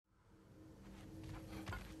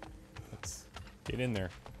Get in there.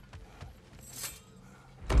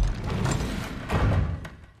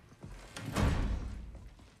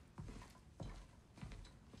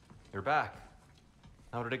 You're back.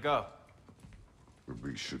 How did it go? The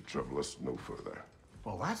beast should trouble us no further.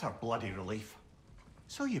 Well, that's a bloody relief.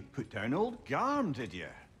 So you put down old Garm, did you?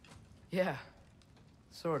 Yeah,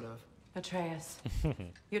 sort of. Atreus,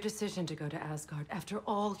 your decision to go to Asgard after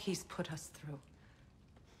all he's put us through.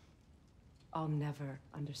 I'll never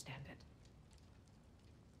understand it.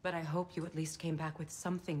 But I hope you at least came back with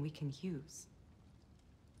something we can use.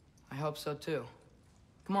 I hope so too.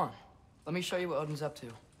 Come on, let me show you what Odin's up to.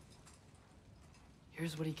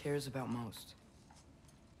 Here's what he cares about most.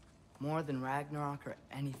 More than Ragnarok or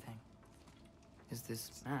anything. Is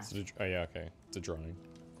this mask. Oh yeah, okay. It's a drawing.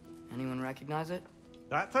 Anyone recognize it?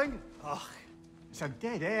 That thing? Ugh, it's a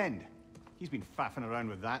dead end. He's been faffing around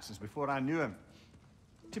with that since before I knew him.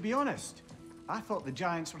 To be honest, I thought the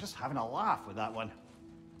giants were just having a laugh with that one.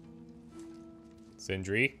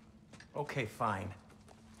 Sindri? Okay, fine.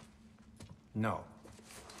 No.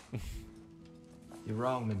 You're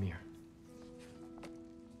wrong, Mimir.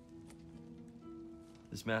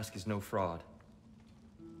 This mask is no fraud.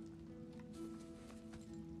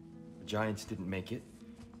 The giants didn't make it,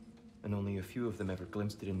 and only a few of them ever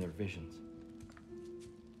glimpsed it in their visions.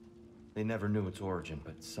 They never knew its origin,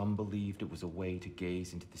 but some believed it was a way to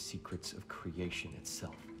gaze into the secrets of creation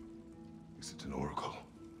itself. Is it an oracle?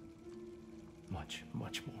 Much,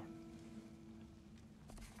 much more.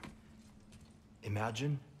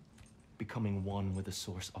 Imagine becoming one with a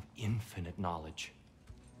source of infinite knowledge.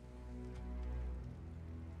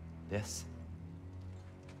 This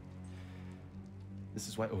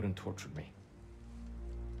is why Odin tortured me.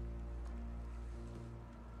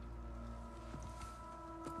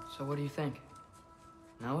 So what do you think?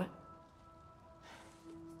 Know it?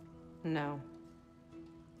 No.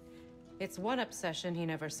 It's one obsession he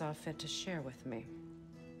never saw fit to share with me.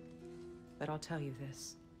 But I'll tell you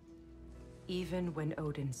this. Even when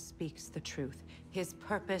Odin speaks the truth, his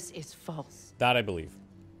purpose is false. That I believe.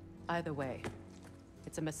 Either way,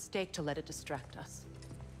 it's a mistake to let it distract us.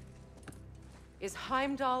 Is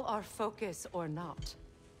Heimdall our focus or not?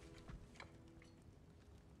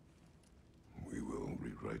 We will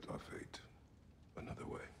rewrite our fate another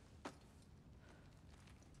way.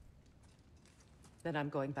 Then I'm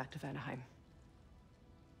going back to Vanaheim.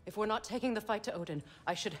 If we're not taking the fight to Odin,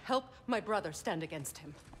 I should help my brother stand against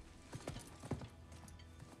him.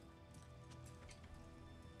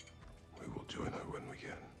 We will join her when we can.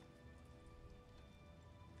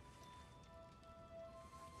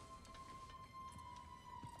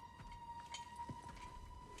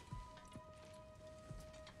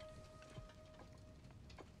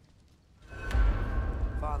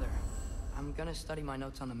 Father, I'm gonna study my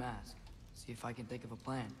notes on the mask. See if I can think of a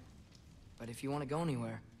plan. But if you want to go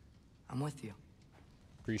anywhere, I'm with you.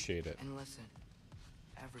 Appreciate it. And listen,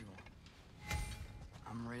 everyone.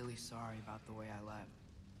 I'm really sorry about the way I left.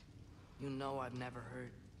 You know I've never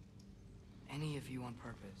hurt any of you on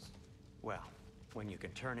purpose. Well, when you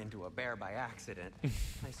can turn into a bear by accident,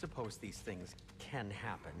 I suppose these things can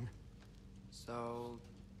happen. So,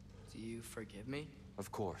 do you forgive me?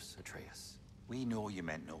 Of course, Atreus. We know you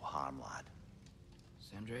meant no harm, lad.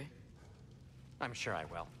 Sindri? I'm sure I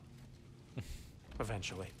will.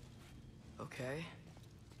 Eventually. Okay.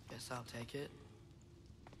 Guess I'll take it.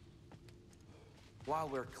 While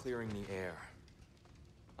we're clearing the air,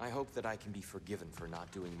 I hope that I can be forgiven for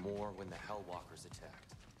not doing more when the Hellwalkers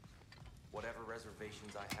attacked. Whatever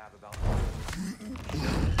reservations I have about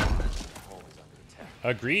always under attack.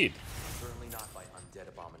 Agreed. Certainly not by undead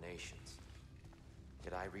abominations.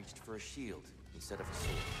 Yet I reached for a shield instead of a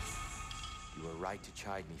sword. You were right to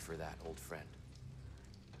chide me for that, old friend.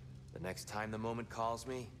 The next time the moment calls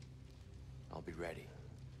me, I'll be ready.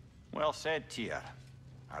 Well said, Tyr.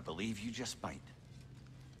 I believe you just might.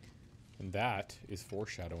 And that is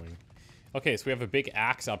foreshadowing. Okay, so we have a big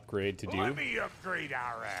axe upgrade to do. Let me upgrade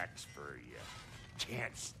our axe for you.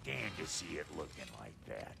 Can't stand to see it looking like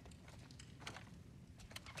that.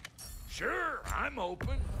 Sure, I'm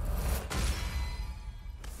open.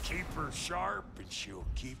 Keep her sharp and she'll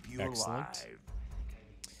keep you Excellent.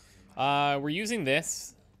 alive. We're using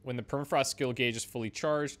this. When the permafrost skill gauge is fully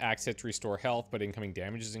charged, axe hits restore health, but incoming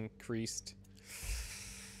damage is increased.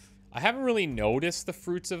 I haven't really noticed the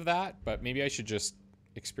fruits of that, but maybe I should just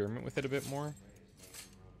experiment with it a bit more.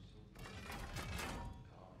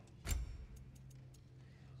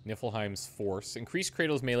 Niflheim's Force. Increase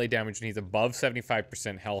Kratos' melee damage when he's above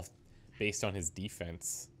 75% health based on his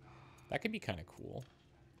defense. That could be kind of cool.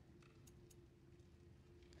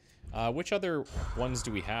 Which other ones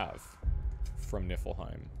do we have from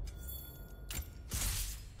Niflheim?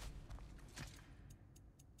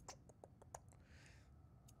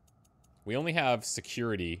 We only have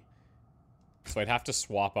security, so I'd have to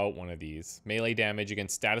swap out one of these. Melee damage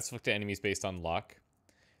against status-affected enemies based on luck.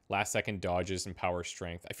 Last second dodges and power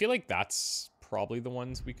strength. I feel like that's probably the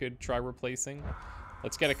ones we could try replacing.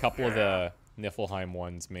 Let's get a couple of the Niflheim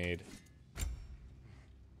ones made.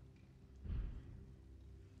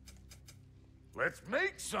 Let's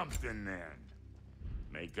make something then.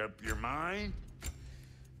 Make up your mind?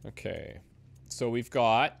 Okay. So we've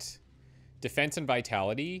got defense and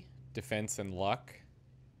vitality, defense and luck.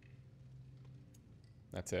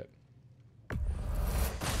 That's it.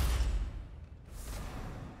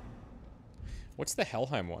 What's the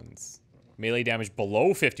Helheim ones? Melee damage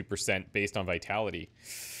below 50% based on vitality.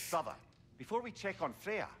 Brother, before we check on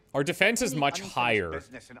Freya, Our defense is much higher.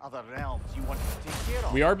 business in other realms you want to take care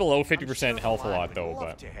of? We are below I'm 50% sure health a the lad lot would though, love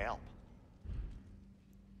but to help.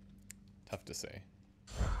 tough to say.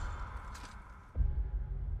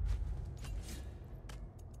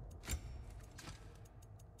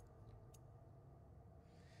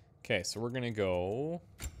 Okay, so we're gonna go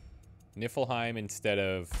Niflheim instead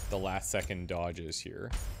of the last second dodges here.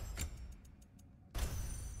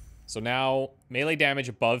 So now, melee damage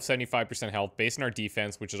above 75% health based on our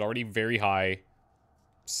defense, which is already very high.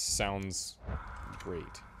 Sounds great.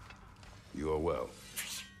 You are well.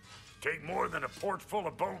 Take more than a port full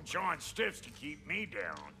of bone-chawing stiffs to keep me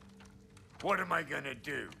down. What am I gonna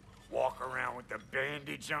do? Walk around with a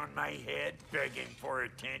bandage on my head, begging for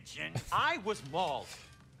attention? I was mauled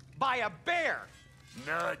by a bear.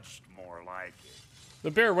 Nudged, more like it.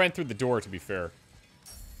 The bear went through the door, to be fair.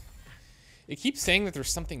 It keeps saying that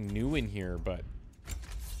there's something new in here, but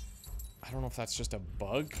I don't know if that's just a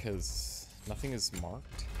bug, because nothing is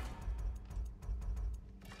marked.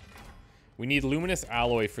 We need luminous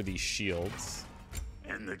alloy for these shields.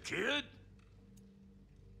 And the kid?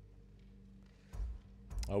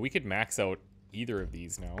 We could max out either of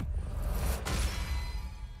these now.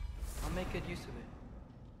 I'll make good use of it.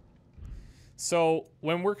 So,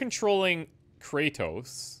 when we're controlling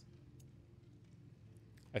Kratos,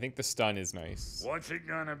 I think the stun is nice. What's it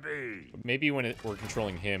gonna be? But maybe when we're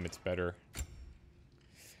controlling him, it's better.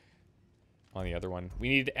 On the other one. We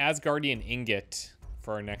need Asgardian Ingot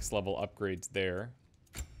for our next level upgrades there.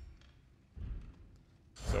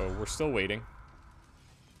 So, we're still waiting.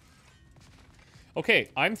 Okay,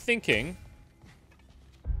 I'm thinking...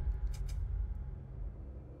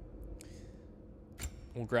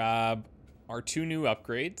 we'll grab our 2 new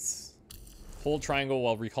upgrades. Hold triangle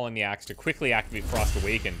while recalling the axe to quickly activate Frost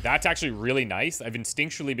Awaken. That's actually really nice. I've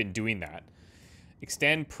instinctually been doing that.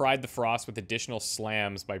 Extend Pride the Frost with additional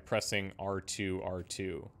slams by pressing R2,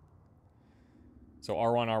 R2. So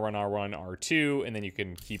R1, R1, R1, R2, and then you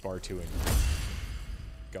can keep R2 in.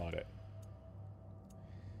 Got it.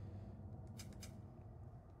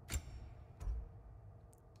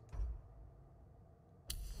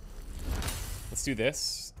 Let's do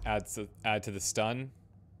this. Add to the stun.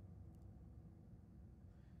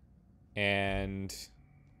 And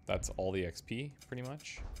that's all the XP, pretty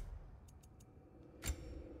much.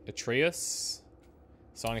 Atreus.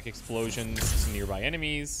 Sonic explosions to nearby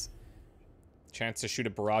enemies. Chance to shoot a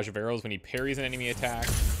barrage of arrows when he parries an enemy attack.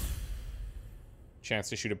 Chance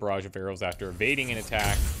to shoot a barrage of arrows after evading an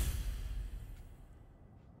attack.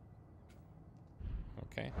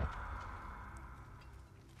 Okay.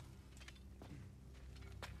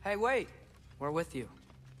 Hey, wait! We're with you.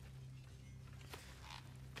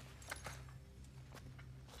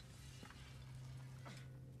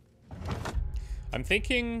 I'm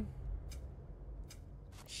thinking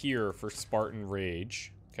here for Spartan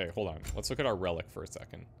Rage. Okay, hold on. Let's look at our relic for a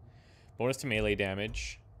second. Bonus to melee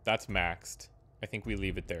damage. That's maxed. I think we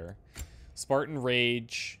leave it there. Spartan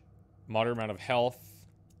Rage. Moderate amount of health.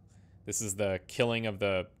 This is the killing of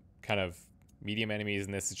the kind of medium enemies,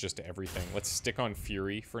 and this is just everything. Let's stick on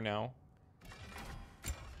Fury for now.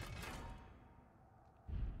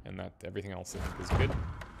 And that everything else I think is good.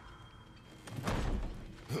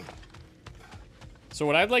 So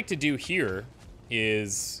what I'd like to do here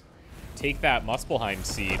is take that Muspelheim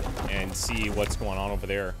seed and see what's going on over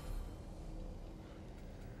there.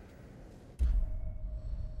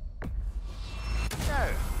 Now,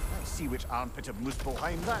 let's see which armpit of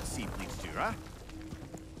Muspelheim that seed leads to, huh?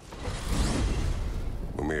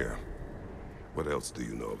 Mimir, what else do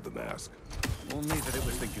you know of the mask? Only that it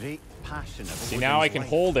was the great passion of See, now I can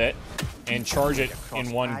hold it and charge it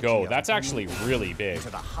in one go. That's actually really big. To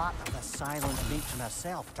the heart of the silent matron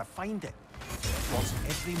herself to find it. It was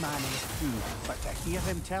every man in his crew, but to hear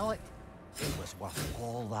him tell it, it was worth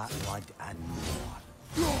all that blood and more.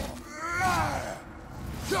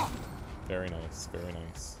 Very nice, very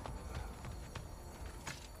nice.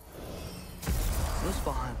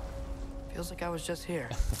 Muspelheim. Feels like I was just here.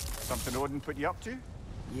 Something Odin put you up to?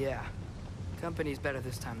 Yeah. Company's better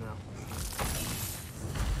this time, though.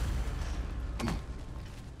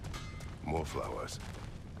 More flowers.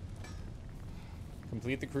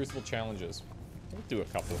 Complete the Crucible challenges. We'll do a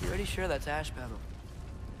couple here. Pretty sure that's ash petal.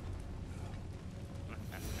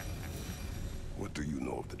 What do you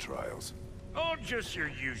know of the trials? Oh, just your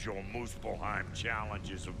usual Muspelheim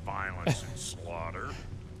challenges of violence and slaughter.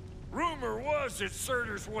 Rumor was it's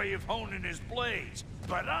Surtur's way of honing his blades,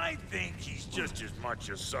 but I think he's just as much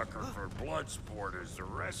a sucker for blood sport as the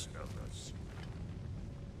rest of us.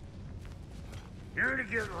 Here to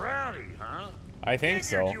get rowdy, huh? I think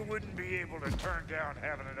Figured so. You wouldn't be able to turn down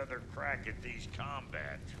having another crack at these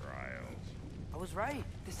combat trials. I was right.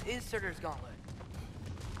 This is Surtur's gauntlet.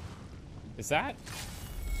 Is that?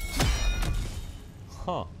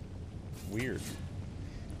 Huh. Weird.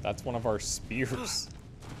 That's one of our spears.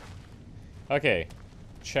 Okay.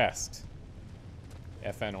 Chest.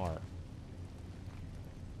 FNR.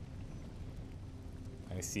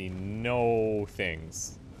 I see no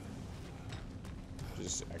things. Which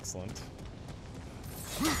is excellent.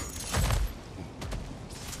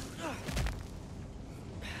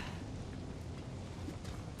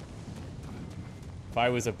 If I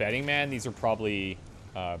was a betting man, these are probably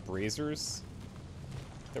braziers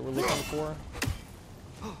that we're looking for.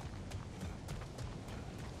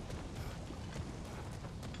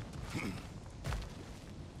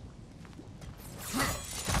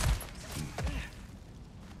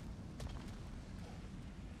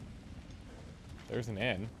 There's an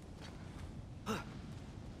N. I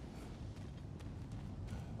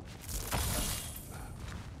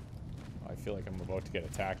feel like I'm about to get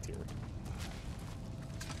attacked here.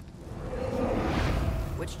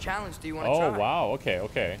 Which challenge do you want to try? Oh, wow. Okay,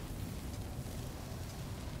 okay.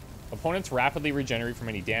 Opponents rapidly regenerate from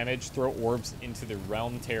any damage. Throw orbs into the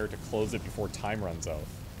realm tear to close it before time runs out.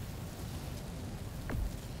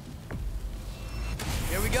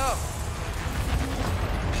 Here we go.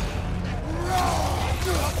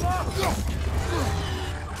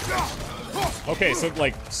 Okay, so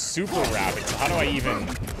like super rapid. So how do I even...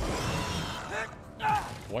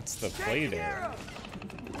 What's the play there?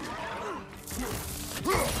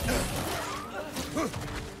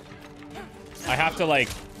 I have to like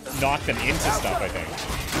knock them into stuff, I think.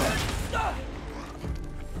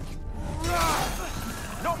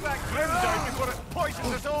 Knock that grim down before it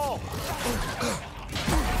poisons us all!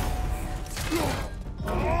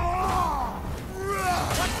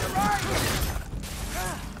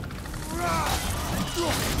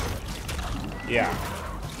 Yeah.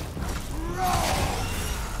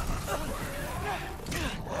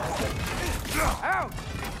 Ow!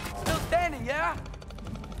 Still standing, yeah?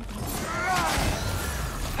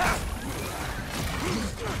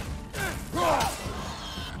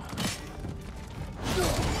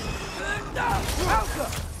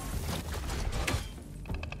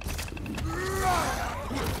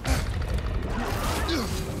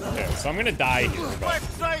 Okay, so I'm gonna die here. But...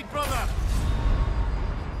 Left side, brother!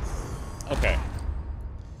 Okay.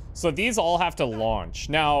 So these all have to launch.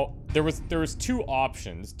 Now, there was two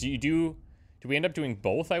options. Do we end up doing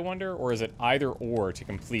both, I wonder? Or is it either or to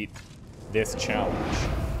complete this challenge?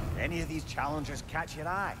 Any of these challenges catch your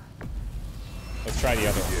eye? Let's try the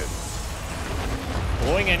other one.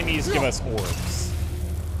 Glowing enemies give us orbs.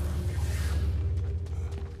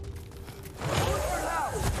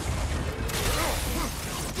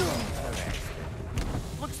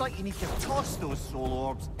 Looks like you need to toss those soul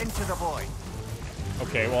orbs into the void.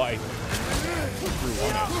 Okay, well, I threw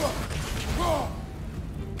one at.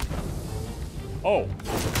 Oh.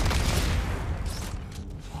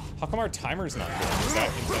 How come our timer's not going? Is that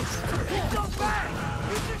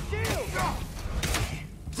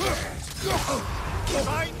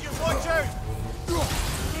Behind you, watch out!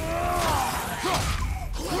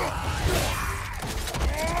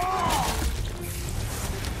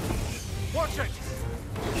 Watch it!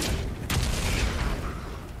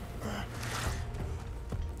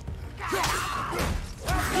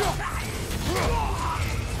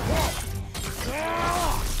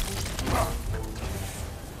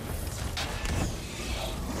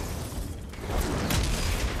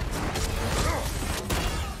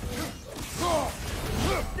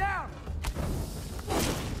 Down!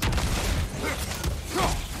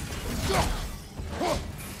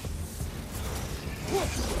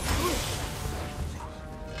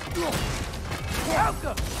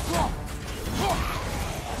 Welcome!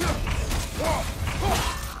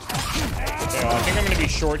 Okay, well, I think I'm going to be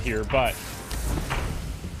short here, but...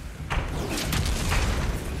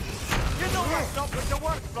 You know that's not with the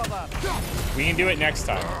work, brother! we can do it next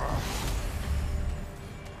time.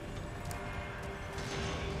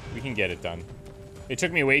 We can get it done. It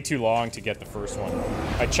took me way too long to get the first one.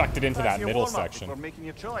 I chucked it into that middle section. We're making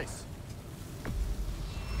your choice.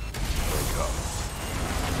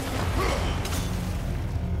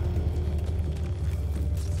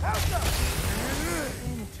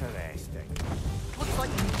 Interesting. Looks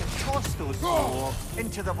like you can toss those four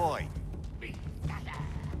into the void.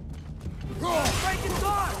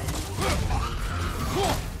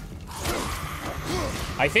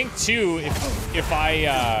 I think too, if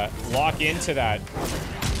I lock into that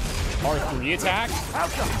R3 attack,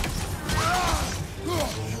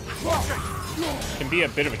 it can be a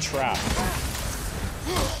bit of a trap.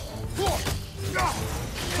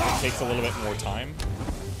 It takes a little bit more time.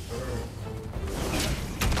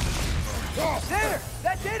 There!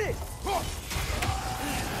 That did it!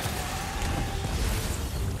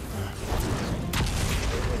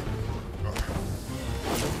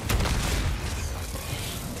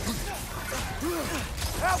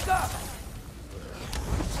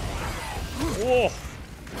 Whoa!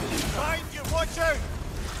 Find you, watch out!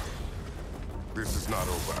 This is not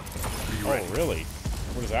over. Be Oh, ready. really?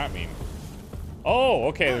 What does that mean? Oh,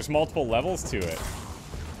 okay, there's multiple levels to it.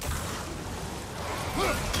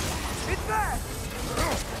 It's back!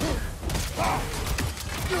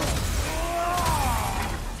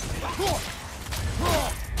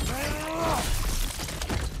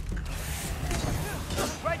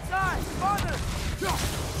 Right side! Farther!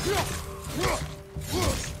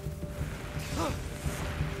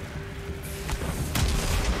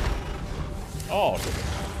 Oh.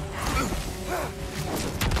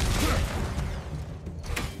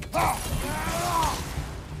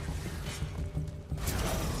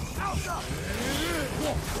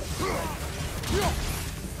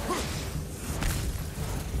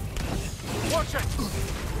 Watch it!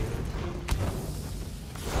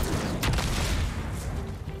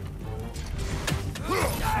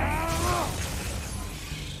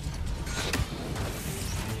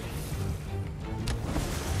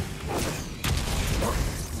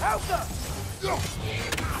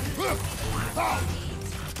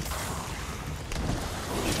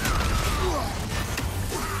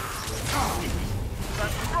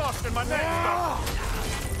 That's frost in my neck stump.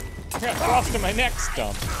 I got frost in my neck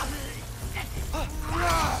stump.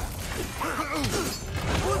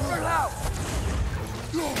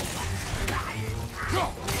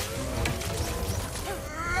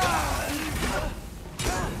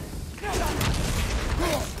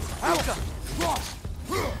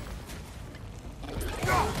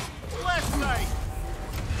 Left side.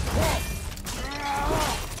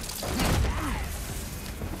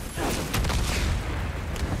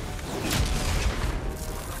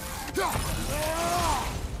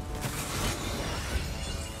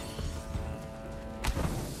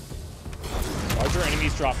 Larger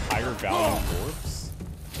enemies drop higher value orbs.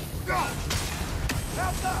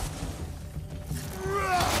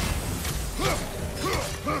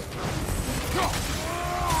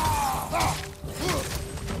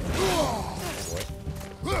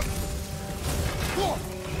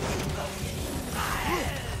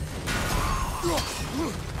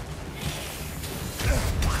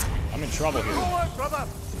 I'm in trouble here. Forward, brother.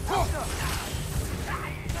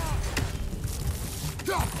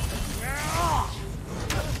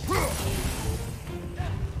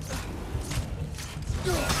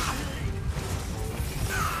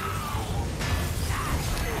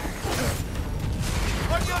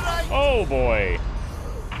 Oh boy.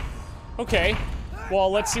 Okay. Well,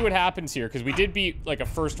 let's see what happens here, because we did beat like a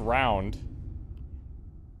first round.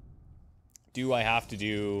 Do I have to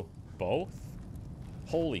do both?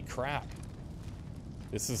 Holy crap.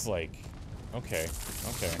 This is like... Okay.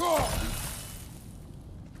 Okay.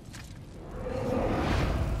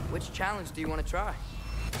 Which challenge do you want to try?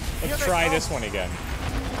 Let's try this one again.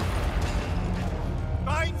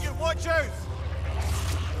 Behind you, watch out!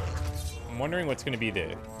 I'm wondering what's going to be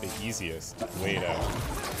the easiest way to...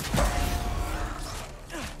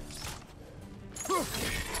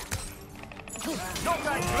 Knock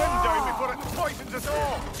that grim down before it poisons us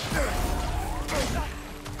all!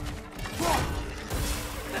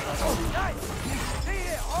 Nice! Hit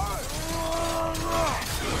it hard!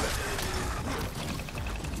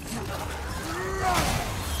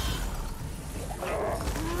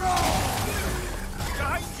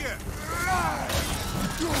 Behind you!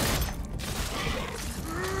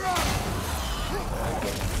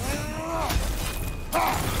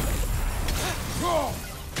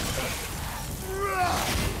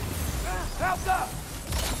 Help up!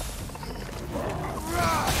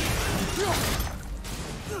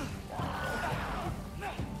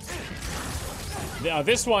 Now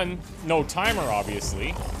this one, no timer,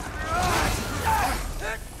 obviously.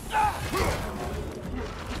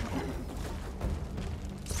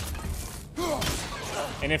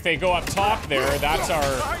 And if they go up top there, that's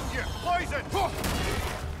our...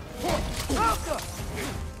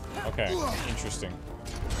 Okay, interesting.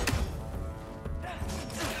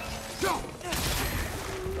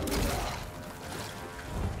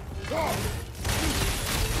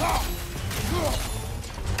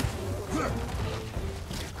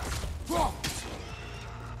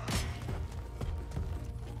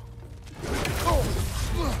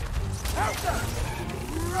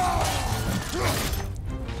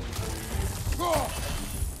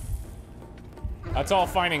 That's all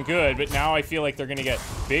fine and good, but now I feel like they're gonna get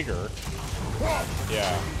bigger.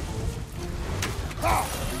 Yeah.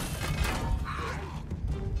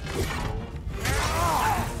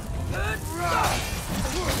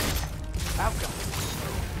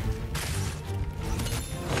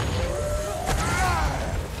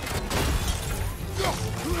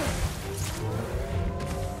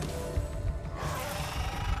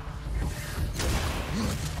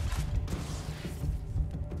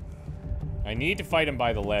 I need to fight him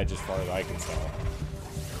by the ledge as far as I can tell.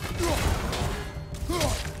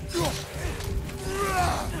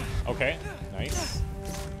 Okay, nice.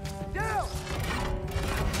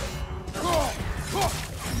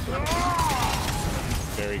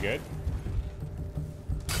 Very good.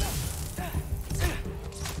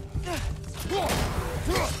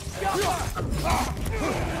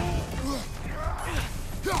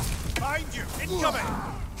 Behind you! Incoming!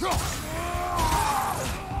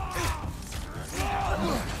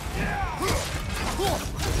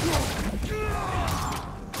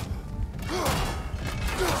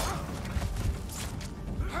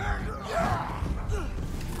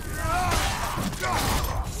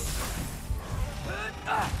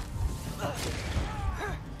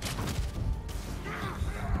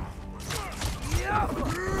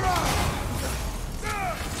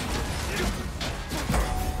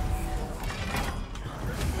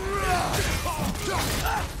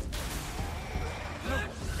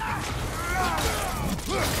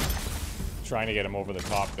 Trying to get him over the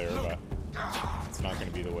top there, but it's not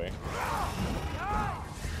going to be the way.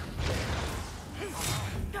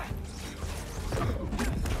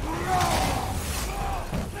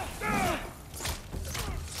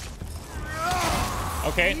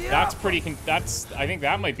 Okay, that's pretty. That's. I think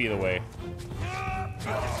that might be the way.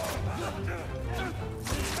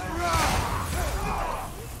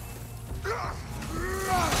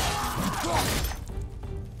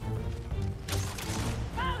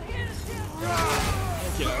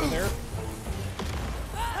 Get out of there.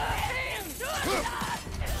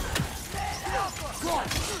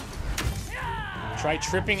 Try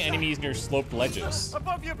tripping enemies near sloped ledges.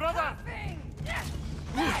 Above you, brother!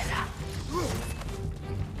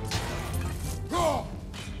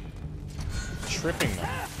 Tripping them.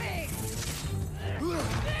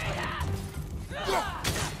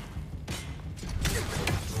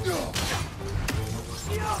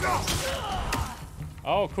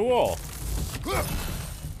 Oh, cool.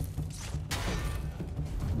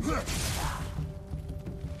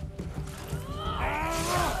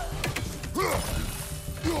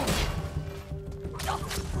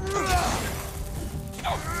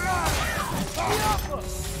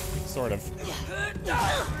 Sort of.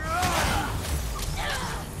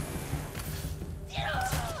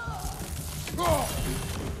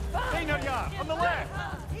 On the left!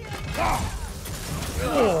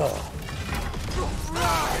 Oh.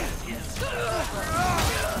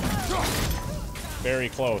 Very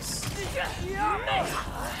close.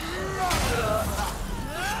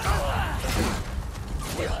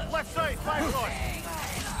 Left side, five line.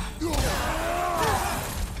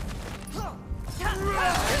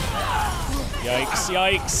 Yikes,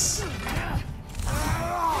 yikes.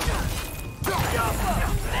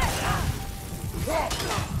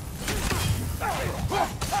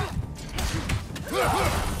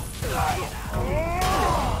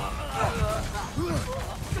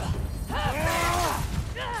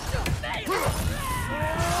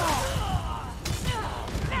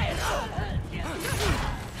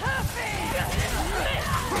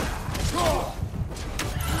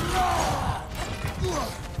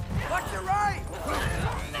 Watch your right!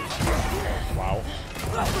 Wow.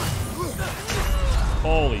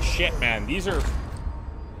 Holy shit, man. These are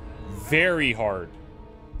very hard.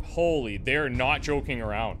 Holy, they're not joking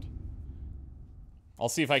around. I'll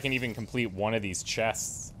see if I can even complete one of these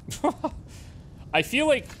chests. I feel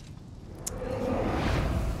like...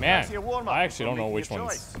 Man, I actually don't know which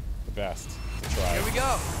one's the best to try. Here we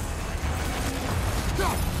go.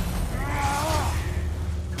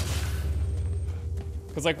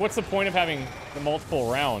 Because, like, what's the point of having the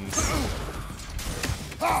multiple rounds?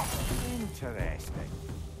 Interesting.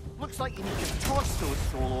 Looks like you need to toss those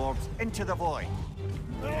soul orbs into the void.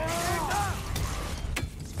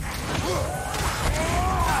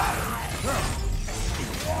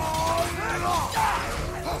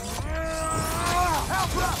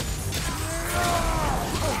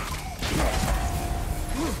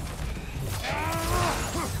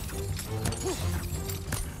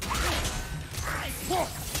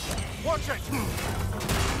 Watch it!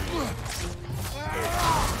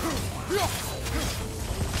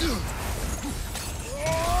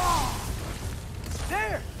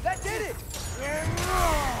 There! That did it!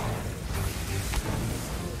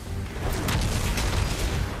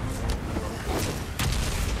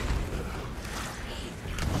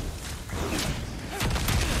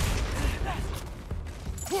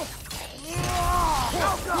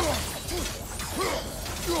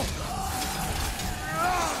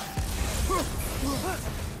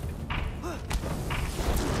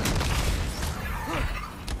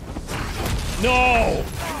 No!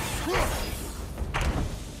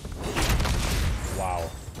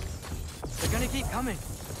 Wow. They're gonna keep coming.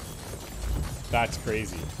 That's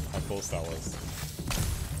crazy how close that was.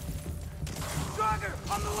 Draugr,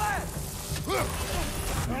 on the left!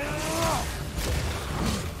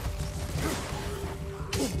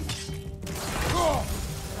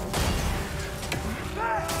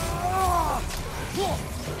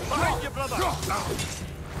 Behind you, brother!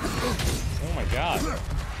 Oh my god.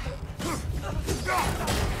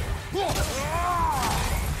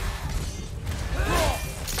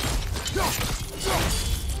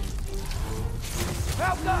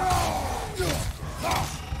 Help them!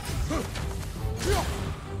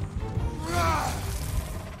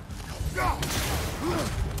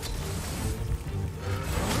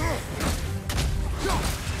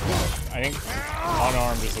 I think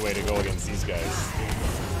unarmed is the way to go against these guys.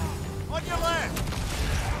 On your left!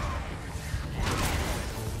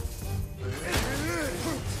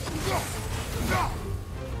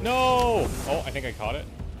 No! Oh, I think I caught it.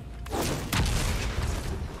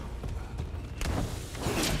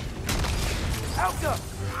 Help them!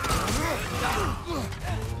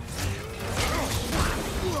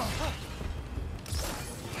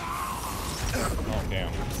 Oh,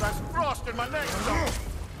 damn. That's frost in my neck, son!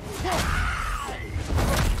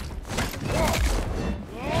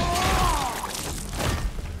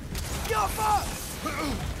 Get up!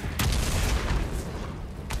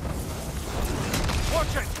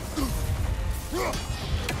 Watch it!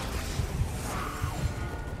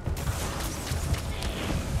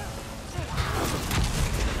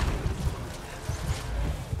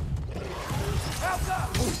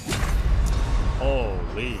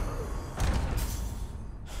 Holy.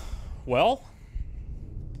 Well,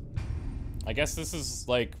 I guess this is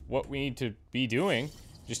like what we need to be doing.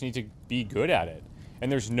 Just need to be good at it.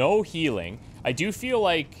 And there's no healing. I do feel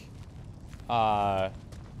like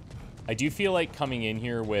coming in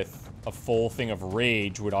here with a full thing of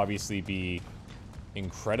rage would obviously be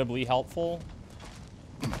incredibly helpful.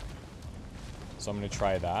 So I'm gonna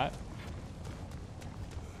try that.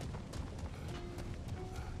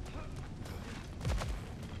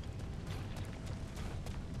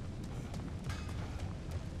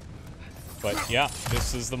 But yeah,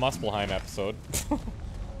 this is the Muspelheim episode.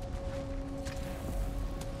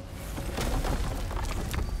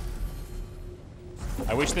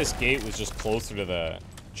 I wish this gate was just closer to the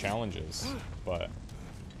challenges, but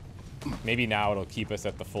maybe now it'll keep us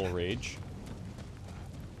at the full rage.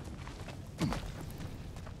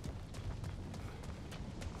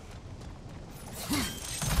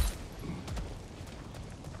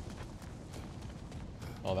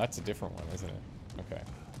 Oh, that's a different one, isn't it? Okay.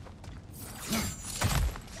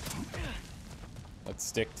 Let's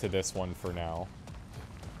stick to this one for now.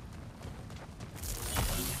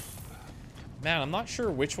 Man, I'm not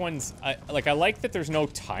sure which ones... I like that there's no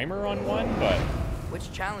timer on one, but...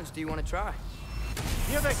 Which challenge do you want to try?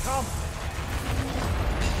 Here they come!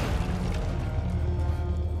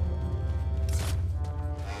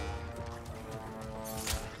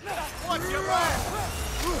 Watch your back!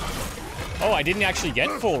 Oh, I didn't actually get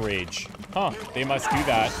full rage. Huh, they must do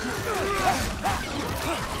that.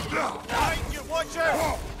 Behind you, watch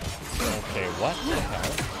out! Okay, what the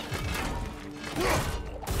hell?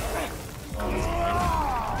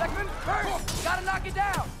 Beckman, hurt! Gotta knock it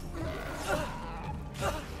down!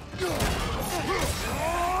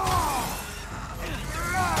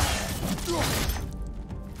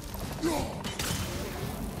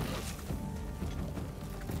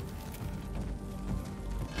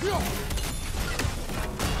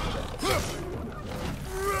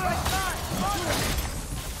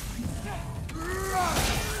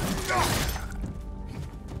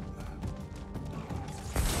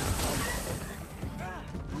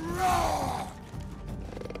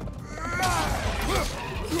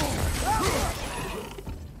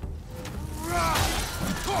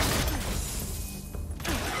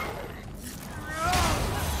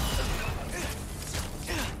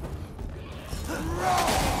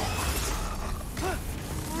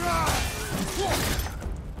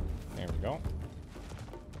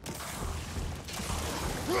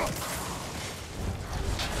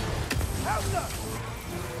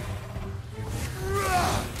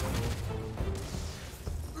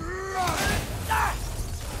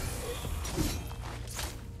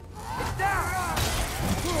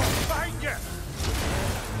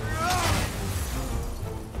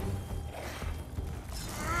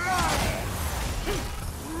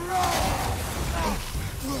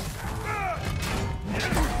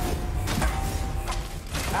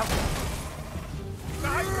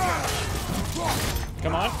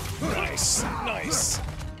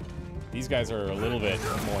 These guys are a little bit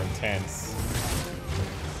more intense.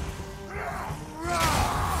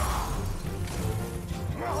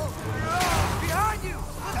 Behind you!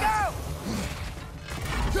 Look out!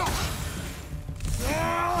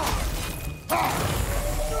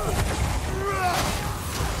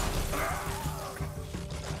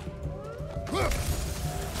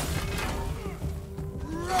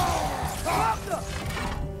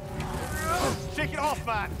 Shake it off,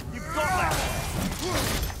 man! You've got this!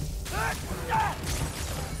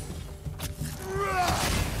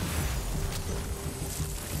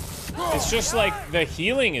 It's just like the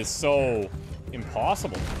healing is so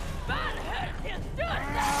impossible.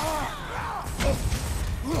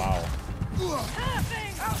 Wow.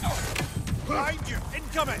 Behind you!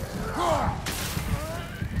 Incoming!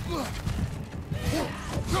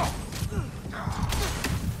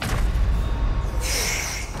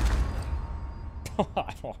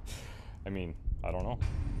 I mean, I don't know.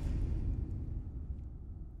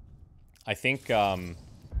 I think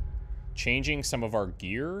changing some of our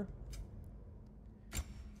gear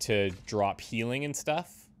to drop healing and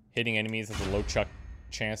stuff, hitting enemies has a low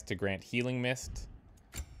chance to grant healing mist.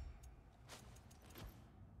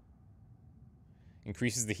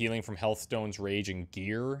 Increases the healing from health stones, rage, and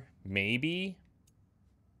gear. Maybe.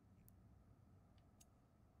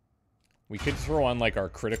 We could throw on like our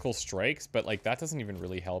critical strikes, but like that doesn't even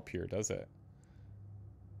really help here, does it?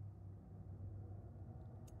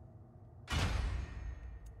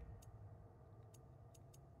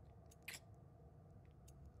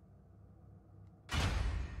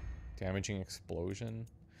 Damaging explosion.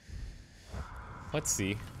 Let's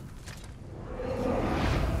see.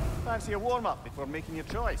 Fancy a warm-up before making your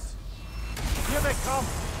choice. Here they come!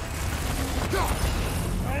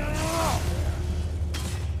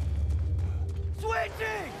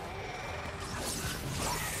 Switching!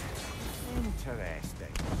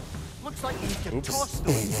 Interesting. Looks like you need to Oops. toss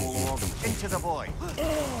those soul orbs into the void.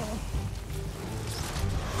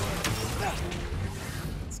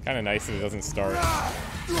 It's kind of nice that it doesn't start.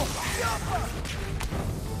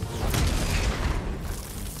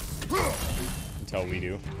 Until we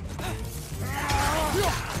do.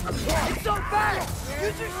 It's so fast!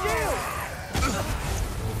 Use your shield!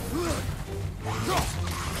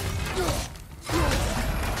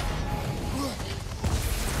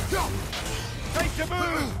 Take to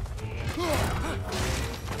move!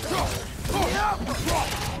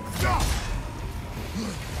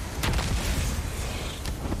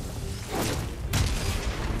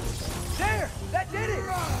 There! That did it!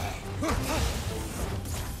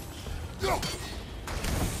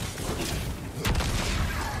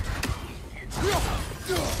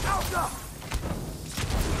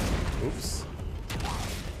 Oops.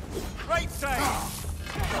 Great save!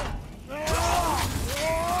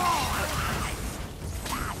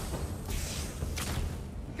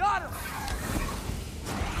 Got him!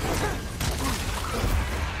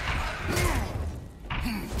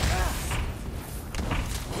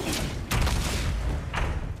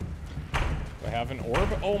 Do I have an orb?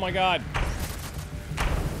 Oh my god.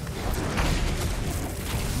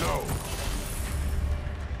 No.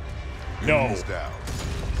 No. Enemies down.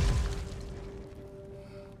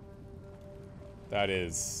 That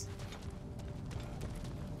is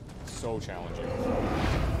so challenging.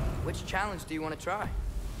 Which challenge do you want to try?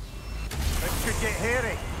 It could get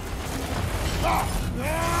hairy.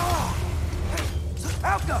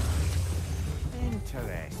 Out them!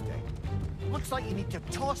 Interesting. Looks like you need to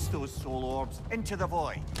toss those soul orbs into the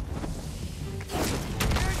void.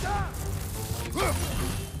 Here's up!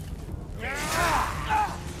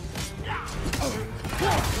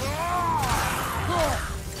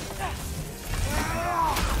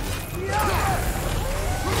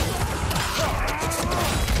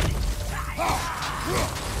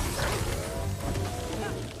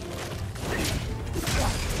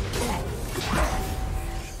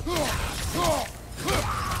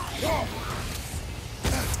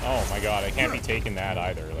 Oh my god, I can't be taking that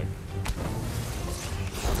either. Like,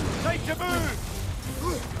 Take to move!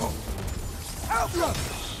 Out them!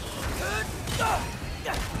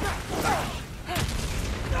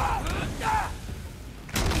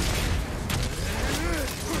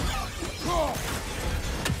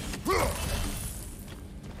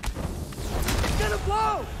 It's gonna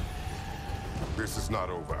blow! This is not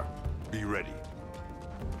over. Be ready.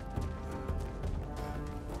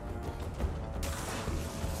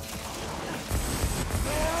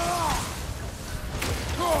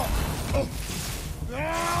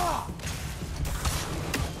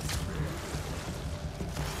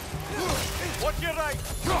 Watch your right!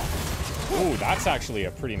 ooh, that's actually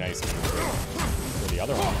a pretty nice move for the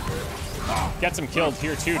other one. Get some kills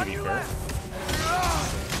here too, to be fair.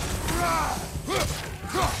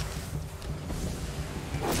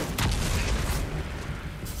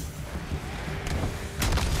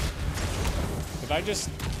 Did I just...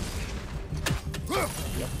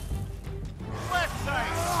 Yep. Left side.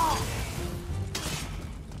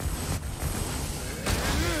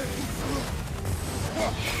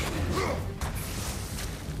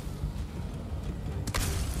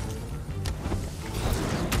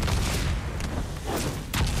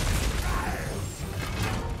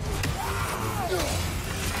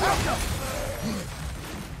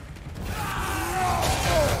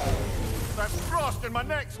 That's frost in my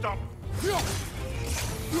neck stump.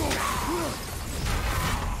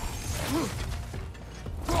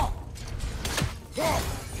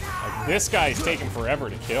 Like, this guy's taking forever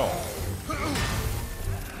to kill.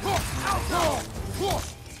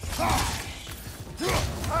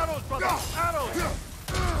 Arrows, brother, arrows.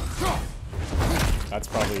 That's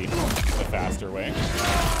probably the faster way.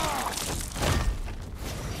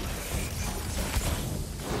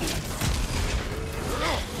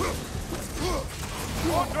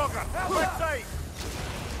 More Droga, left side.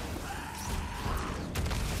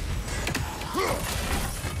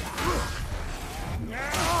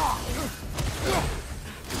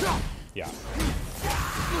 Yeah.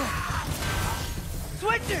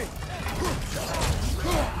 Switch it.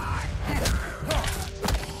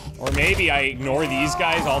 Or maybe I ignore these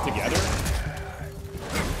guys altogether.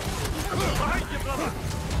 Behind you, brother.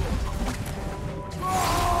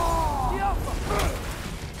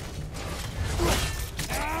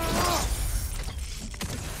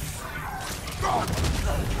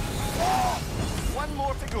 One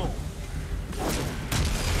more to go.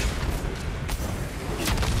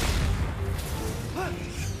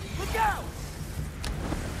 Look out!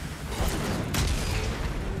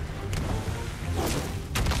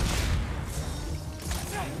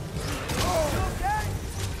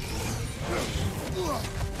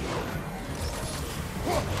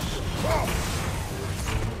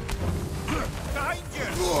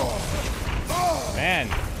 Man,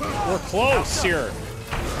 we're close here.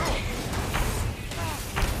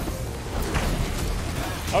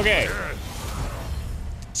 Okay.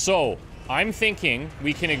 So, I'm thinking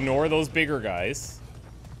we can ignore those bigger guys,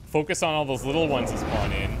 focus on all those little ones that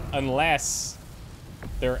spawn in, unless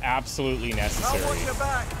they're absolutely necessary. I'll watch your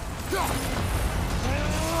back.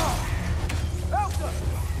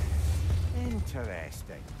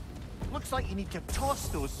 Interesting. Looks like you need to toss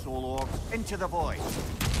those soul orbs into the void.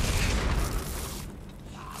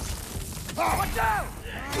 Watch out!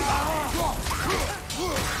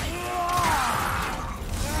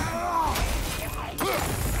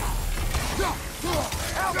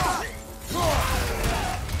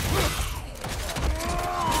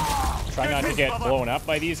 Try not to get blown up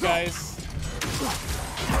by these guys.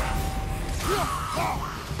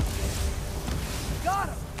 Got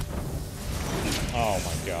him. Oh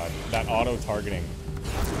my god, that auto-targeting.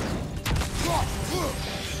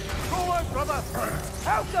 Go on, brother.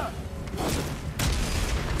 Help them.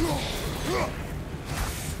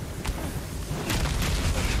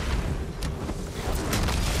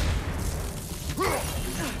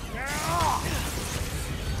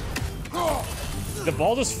 Did the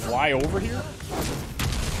ball just fly over here?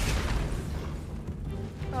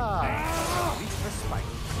 Ah, reach for spike.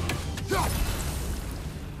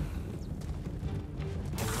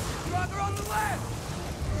 Brother on the left.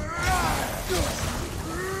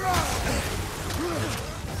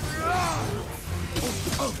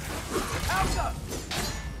 Help them.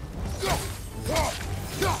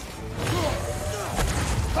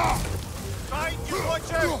 Find you,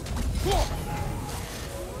 watch out.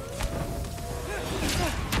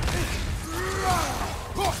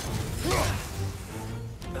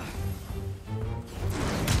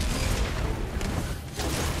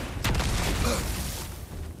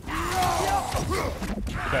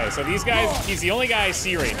 Okay, so these guys, he's the only guy I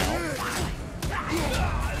see right now.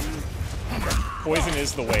 Poison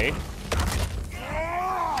is the way.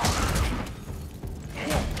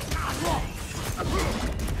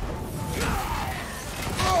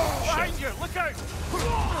 Behind you, look out.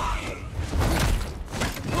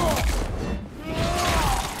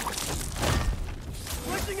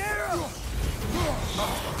 Switching arrows.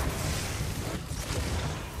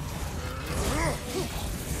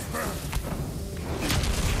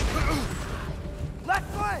 Left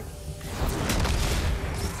flank.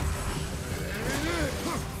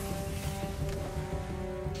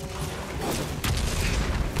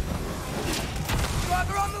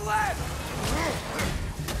 Brother on the left.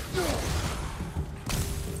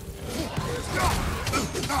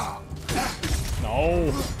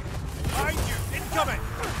 No.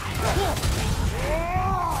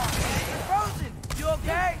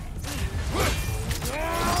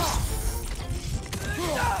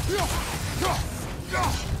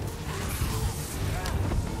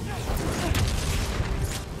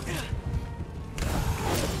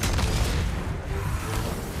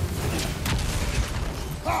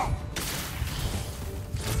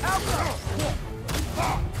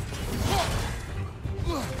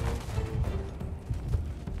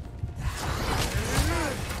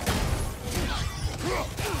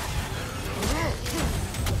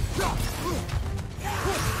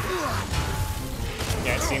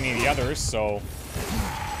 others, so...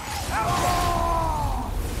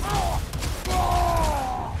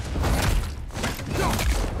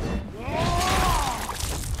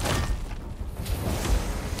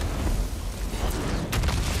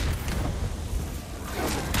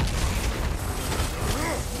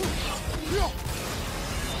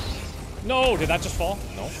 No, did that just fall?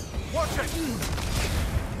 No. Watch it!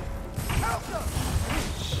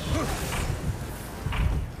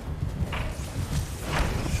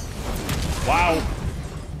 Wow.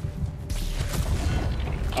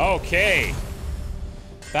 Okay.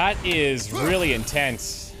 That is really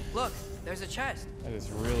intense. Look, there's a chest. That is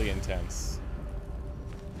really intense.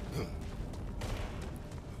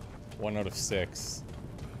 1 out of 6.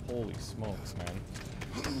 Holy smokes, man.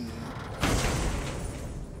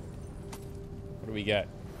 What do we get?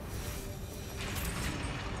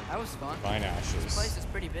 That was fun. Vine ashes. This place is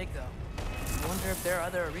pretty big, though. I wonder if there are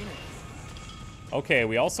other arenas. Okay,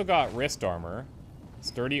 we also got wrist armor.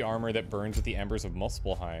 Sturdy armor that burns with the embers of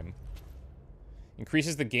Muspelheim.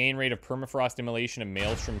 Increases the gain rate of permafrost immolation and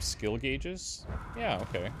maelstrom skill gauges. Yeah,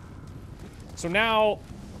 okay. So now...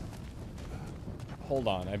 Hold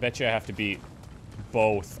on, I bet you I have to beat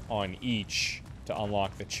both on each to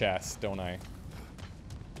unlock the chest, don't I?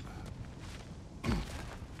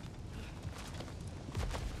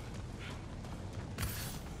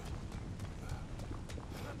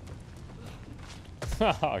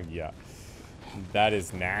 Oh, yeah. That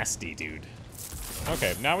is nasty, dude.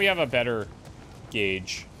 Okay, now we have a better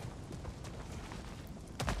gauge.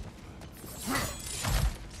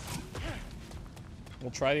 We'll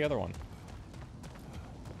try the other one.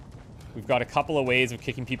 We've got a couple of ways of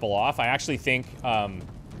kicking people off. I actually think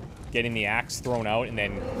getting the axe thrown out and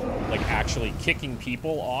then like actually kicking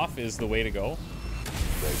people off is the way to go.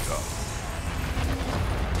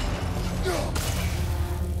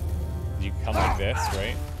 You come like this,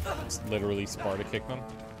 right? Just literally Sparta kick them.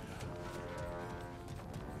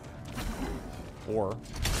 Or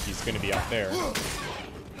he's gonna be up there.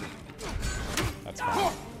 That's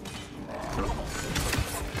fine.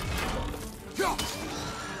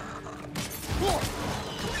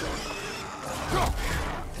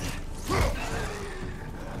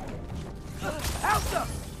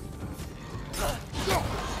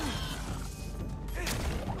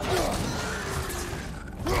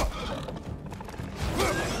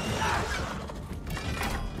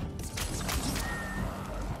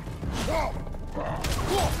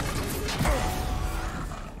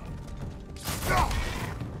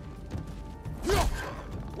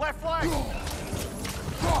 Left flank!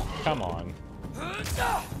 Come on.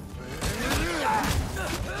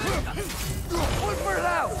 Look for it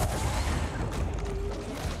out!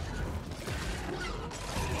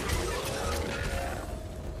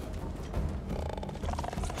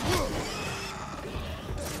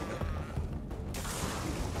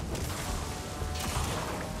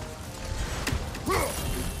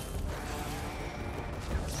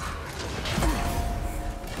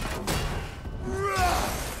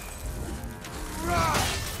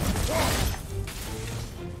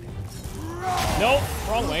 Nope,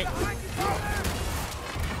 wrong way.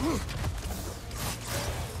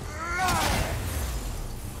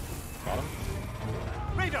 Got him.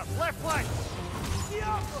 Read up, left flank!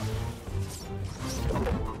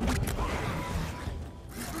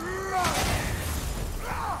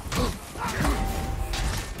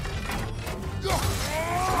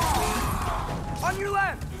 On your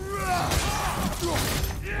left!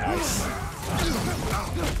 Nice.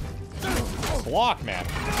 Block, man.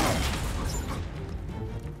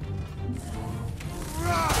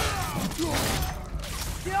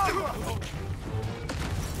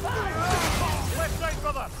 Left side,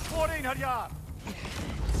 brother! 1400 yards!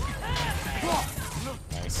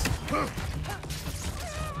 Nice.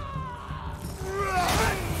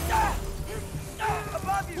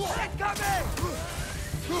 Above you! Incoming!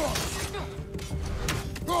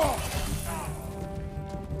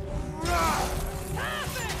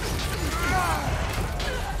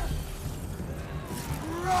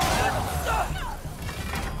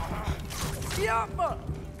 Yamma!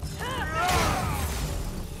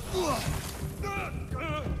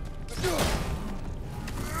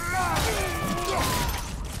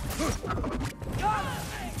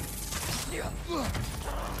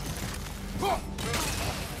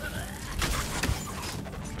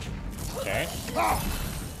 Okay.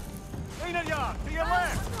 Yard, to your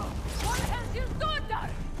left! What has you done there?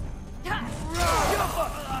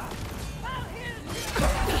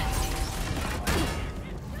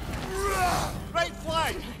 Right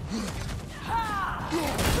flank!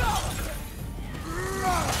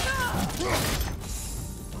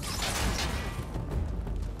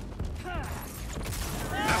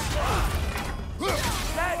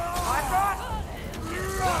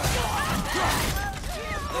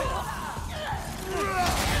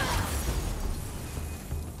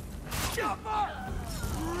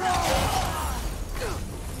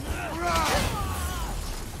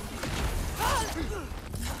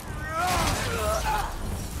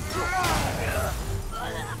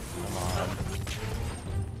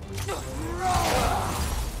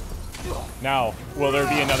 Now, will there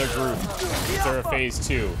be another group? Is there a phase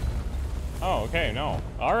 2? Oh, okay, no.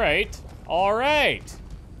 Alright. Alright!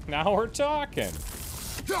 Now we're talking.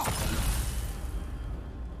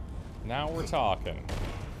 Now we're talking.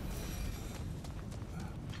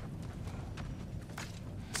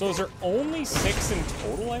 So is there only 6 in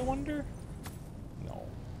total, I wonder? No.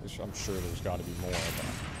 I'm sure there's gotta be more, but...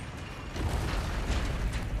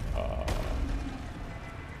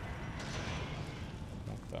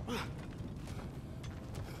 what the...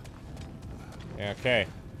 Yeah, okay.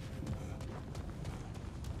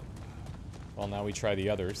 Well, now we try the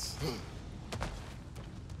others.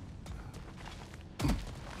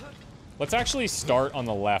 Let's actually start on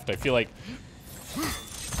the left. I feel like,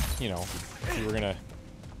 you know, if you were gonna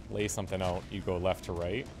lay something out, you go left to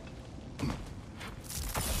right.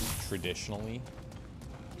 Traditionally.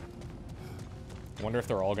 I wonder if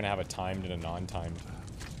they're all gonna have a timed and a non-timed.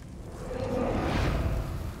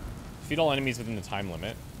 Defeat all enemies within the time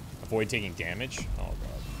limit. Avoid taking damage. Oh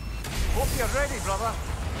god. Hope you're ready, brother.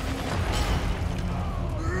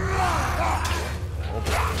 Oh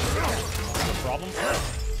boy. No problem.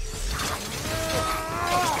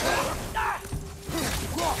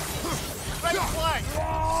 Right flank.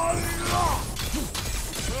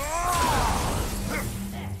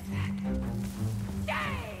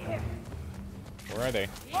 Where are they?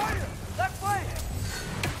 Fire! Left flank.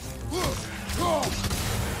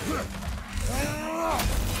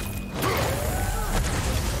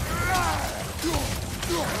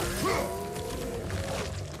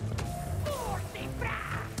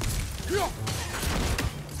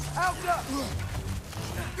 Out up!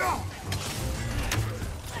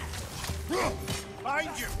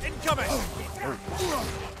 Behind you! Incoming!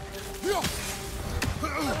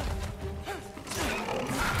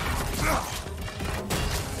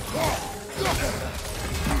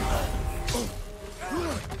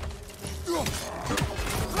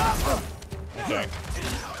 Okay.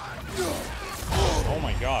 Oh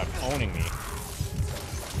my god, owning me.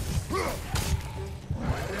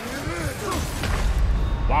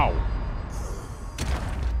 Wow.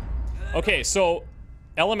 Okay, so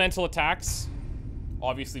elemental attacks,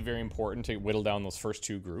 obviously very important to whittle down those first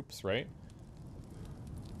 2 groups, right?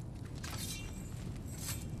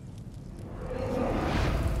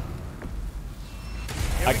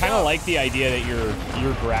 I kind of like the idea that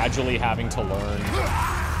you're gradually having to learn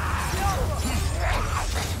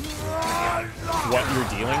what you're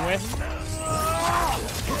dealing with.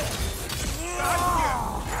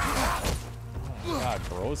 God,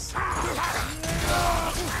 bros.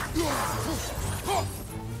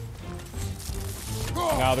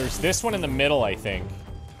 Now there's this one in the middle, I think.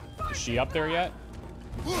 Is she up there yet?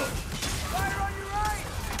 Fire on your right!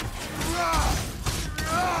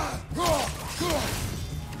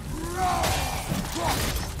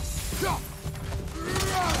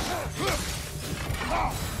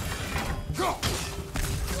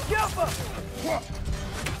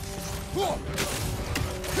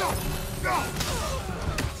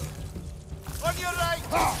 On your right!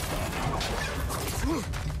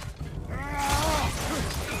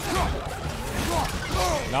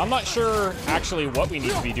 Now I'm not sure actually what we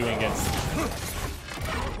need to be doing against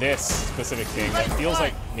this specific thing. That feels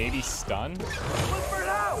like maybe stun.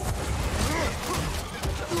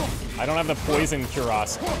 I don't have the poison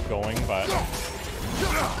cuirass going, but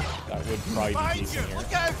that would probably be decent here.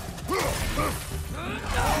 Look out!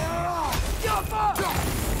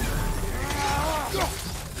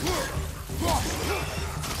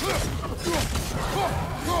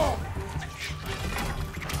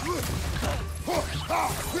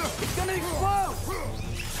 It's gonna explode!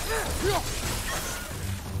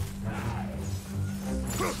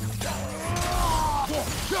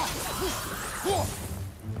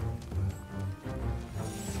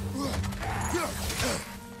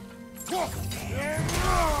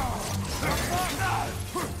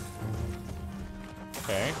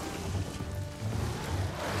 Okay.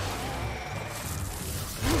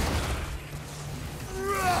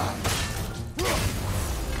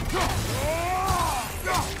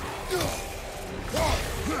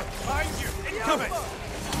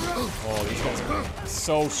 Oh, these guys are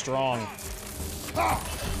so strong. I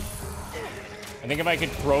think if I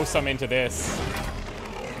could throw some into this.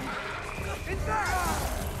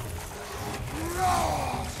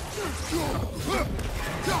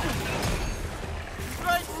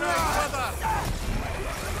 Right side, brother!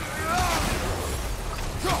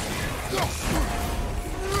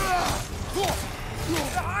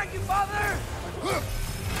 Behind you, father!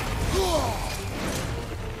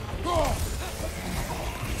 Oh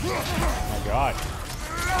my god.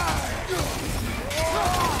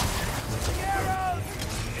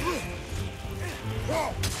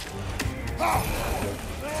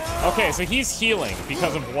 Okay, so he's healing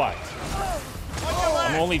because of what?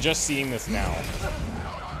 I'm only just seeing this now.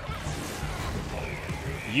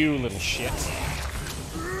 You little shit.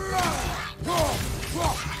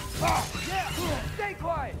 Stay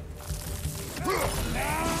quiet.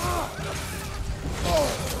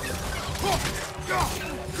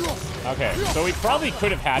 Okay, so we probably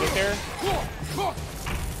could have had it there.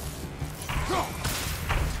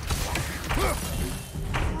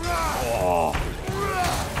 Oh.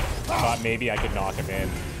 Thought maybe I could knock him in.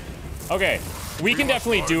 Okay, we can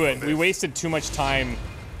definitely do it. We wasted too much time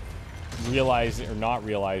realizing or not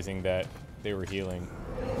realizing that they were healing.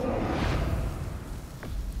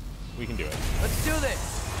 We can do it. Let's do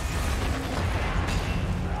this.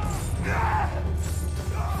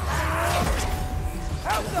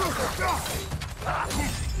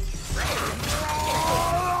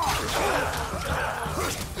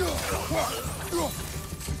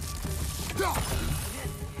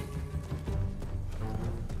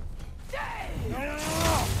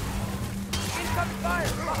 Incoming fire!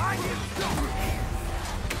 Behind you!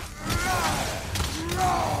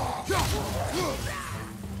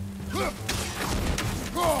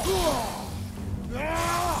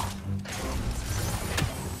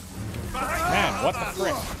 Man, what the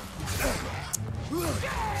frick?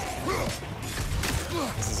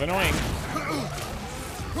 This is annoying.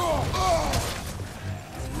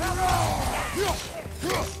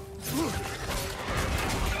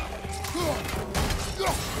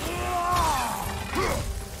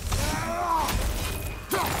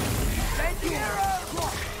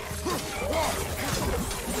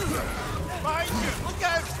 Look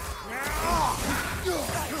out!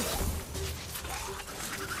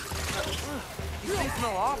 They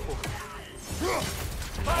smell awful.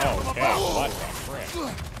 Oh, okay. What the frick?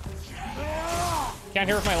 Can't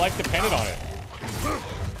hear if my life depended on it.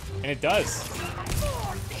 And it does.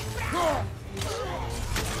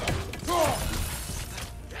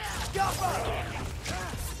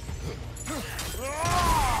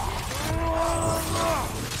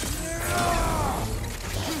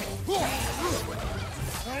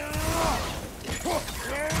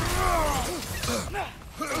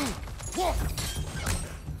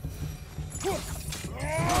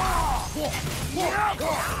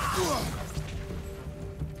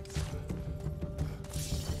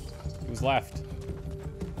 Who's left?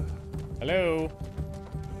 Hello?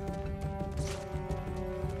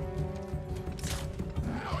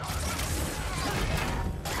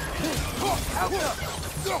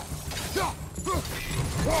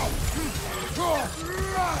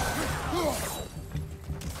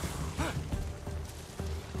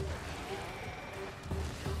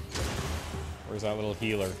 Where's that little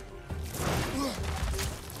healer?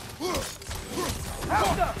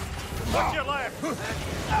 Watch your left!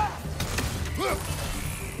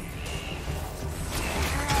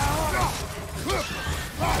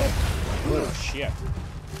 Oh, shit.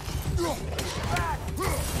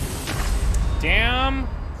 Damn!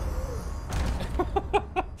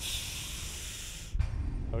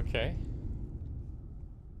 Okay.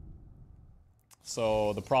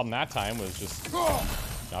 So the problem that time was just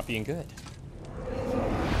not being good.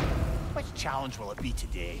 Which challenge will it be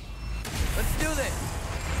today? Let's do this.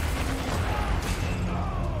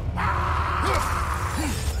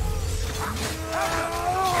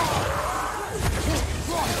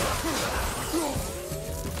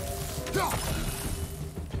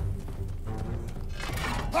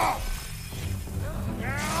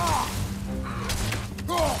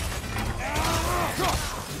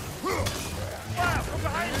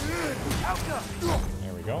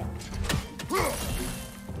 There we go.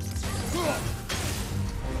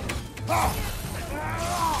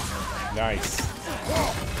 Nice.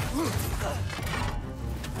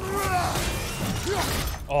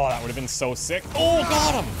 Oh, that would have been so sick. Oh,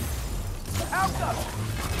 got him!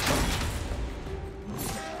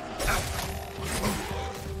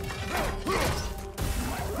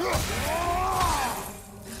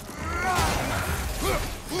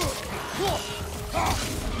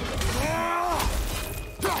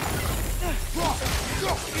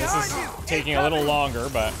 This is taking a little longer,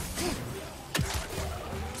 but...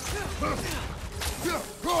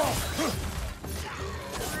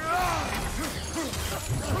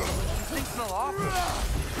 Things smell awful.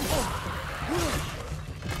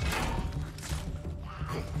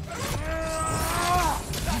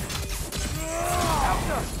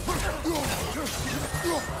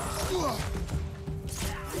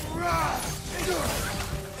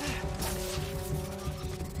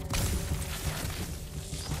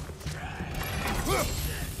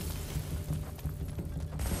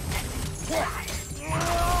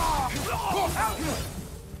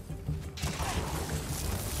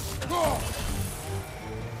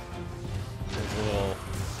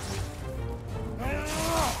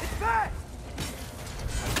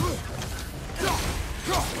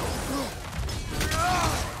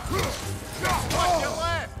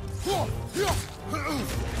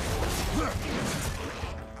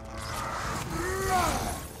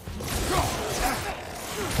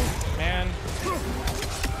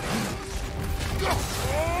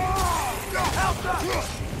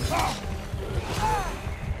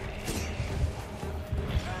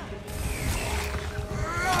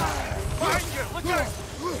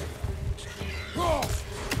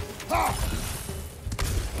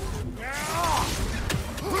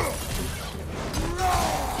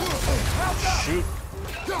 Shoot.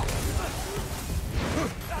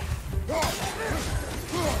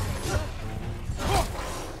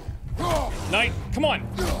 Knight, come on.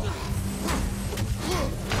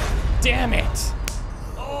 Damn it.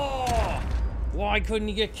 Oh, why couldn't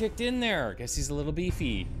he get kicked in there? Guess he's a little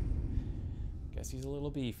beefy. Guess he's a little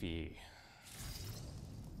beefy.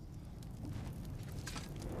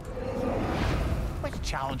 Which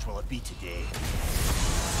challenge will it be today?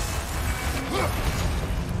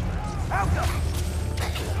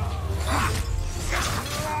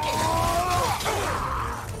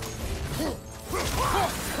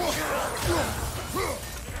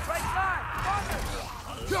 Right side!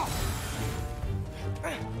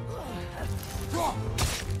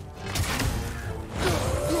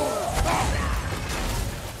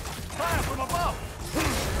 Fire from above!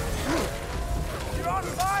 You're on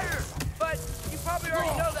fire! But you probably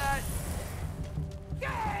already know that.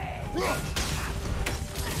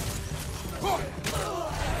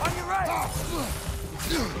 On your right!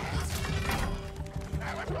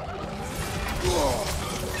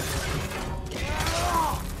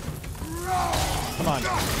 Come on.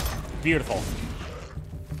 Beautiful.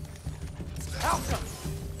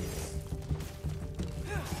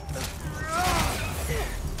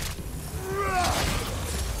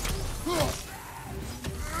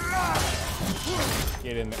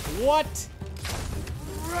 Get in there. What?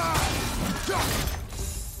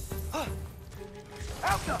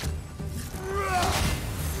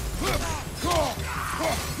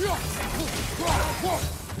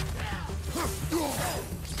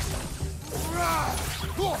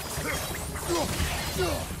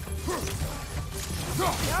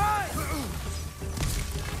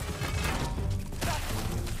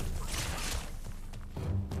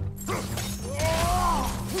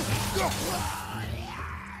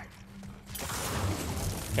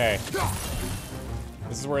 Okay.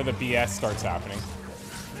 This is where the BS starts happening.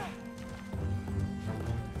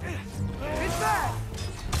 It's back!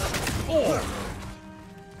 Oh!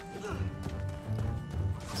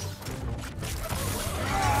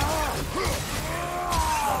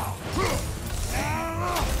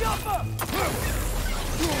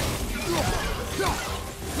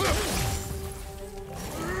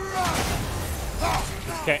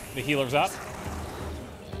 Okay, the healer's up.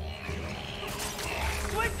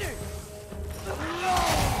 Switching!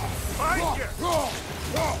 Find you!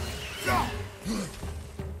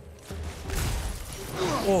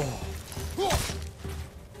 Oh.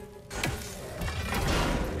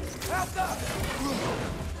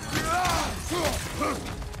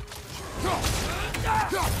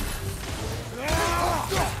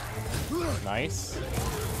 Nice.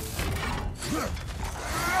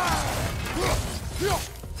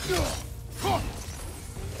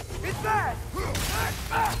 It's back!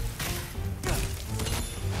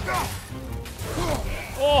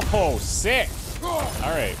 Oh, sick. All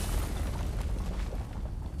right.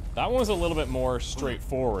 That one was a little bit more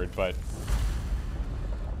straightforward, but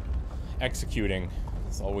executing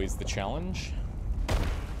is always the challenge.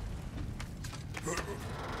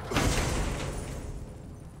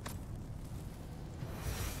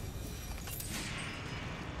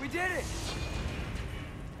 We did it!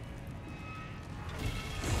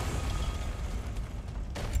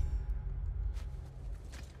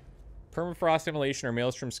 Permafrost immolation or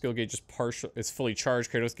Maelstrom skill gauge is fully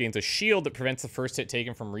charged. Kratos gains a shield that prevents the first hit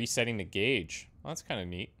taken from resetting the gauge. Well, that's kind of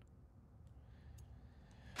neat.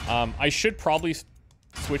 I should probably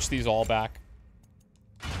switch these all back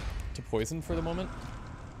to poison for the moment.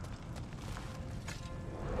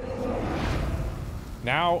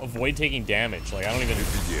 Now avoid taking damage. Like I don't even. It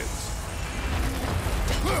begins.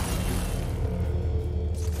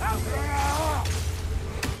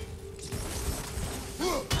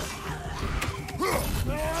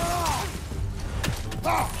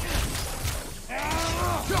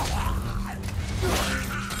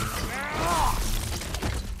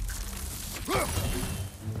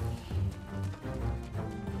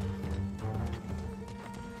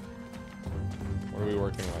 What are we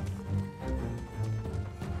working with?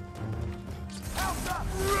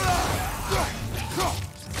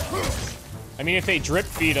 I mean, if they drip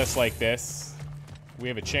feed us like this, we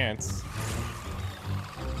have a chance.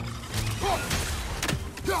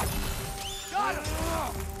 Got him!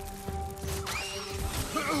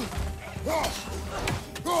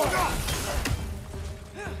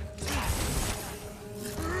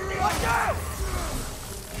 Watch out!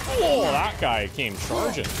 Oh, that guy came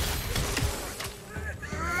charging.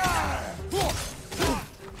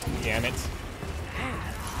 Damn it.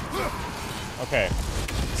 Okay.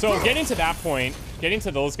 So getting to that point, getting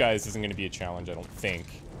to those guys isn't going to be a challenge, I don't think.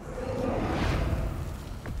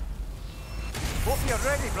 Hope you're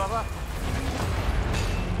ready, brother.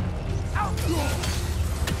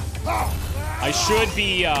 I should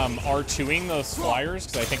be R2ing those flyers,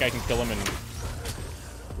 because I think I can kill them in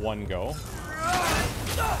one go.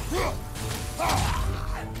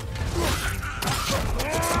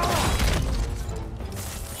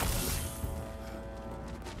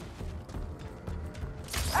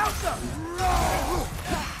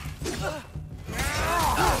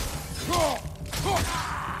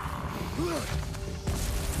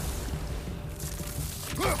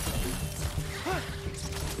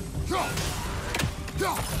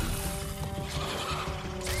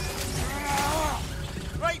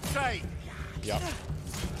 Right side. Yep.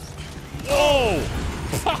 Whoa!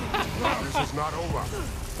 This is not over.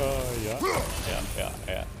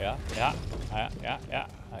 Yeah.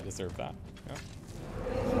 I deserve that. Yeah.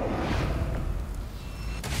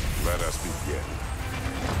 Let us begin.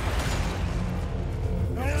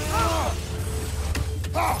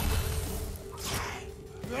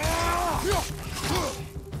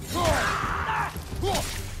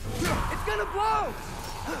 It's gonna blow!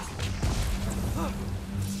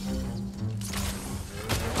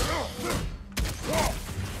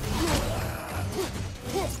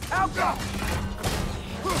 Alka!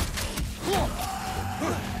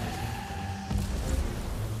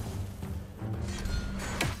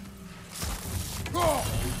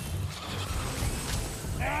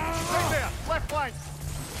 Right there, left flank.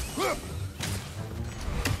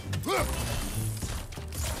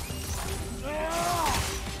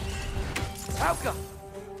 Alka!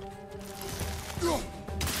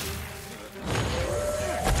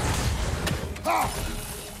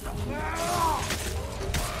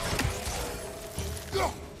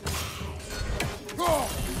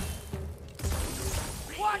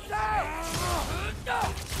 Watch out!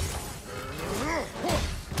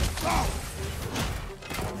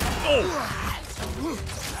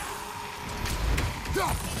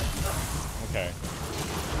 Okay.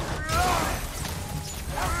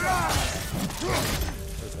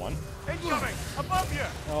 There's one. Incoming! Above you!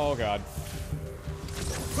 Oh god.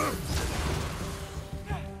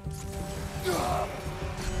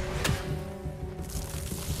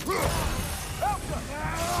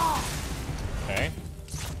 Okay.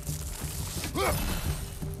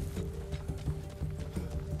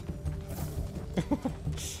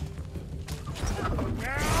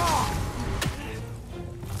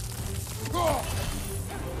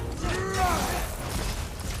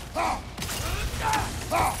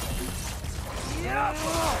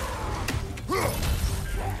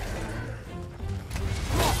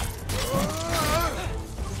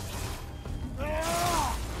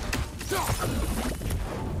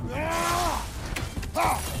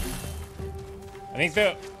 I think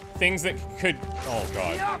the things that could... Oh,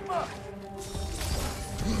 God.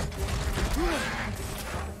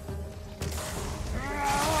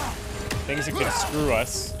 Things that could screw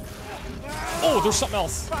us. Oh, there's something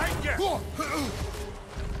else.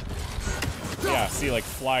 Yeah, see, like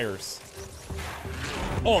flyers.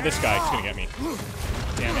 Oh, this guy's gonna get me.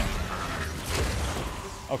 Damn it.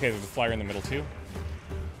 Okay, there's a flyer in the middle, too.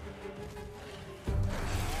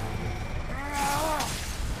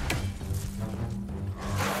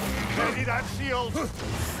 Ready that shield.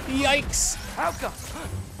 Yikes. Alka!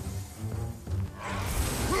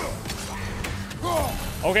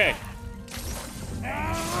 Okay.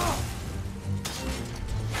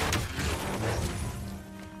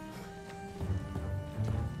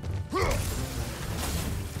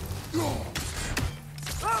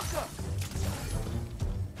 Alka!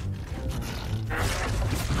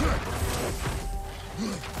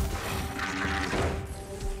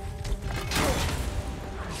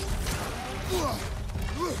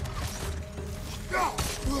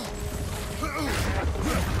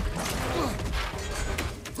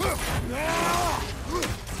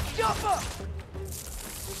 Jumper!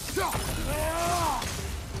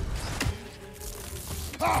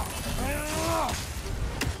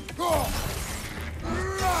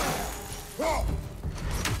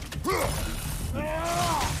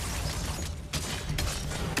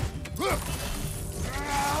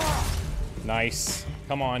 Nice.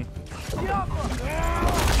 Come on.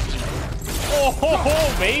 Oh, ho,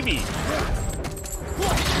 ho, baby.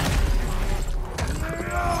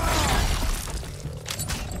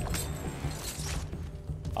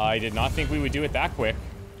 I did not think we would do it that quick,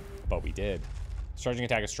 but we did. Charging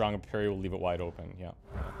attack is strong and parry will leave it wide open. Yeah.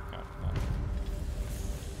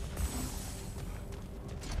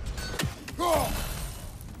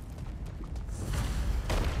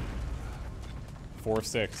 4 of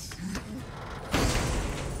 6.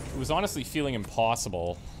 It was honestly feeling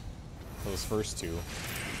impossible, those first two.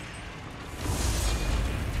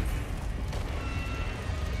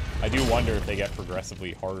 I do wonder if they get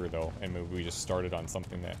progressively harder, though, and maybe we just started on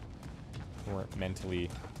something that we weren't mentally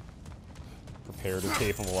prepared or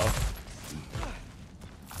capable of.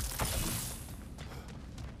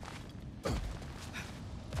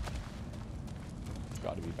 It's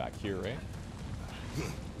got to be back here, right?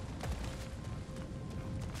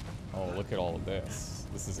 Oh, look at all of this.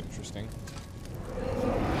 This is interesting.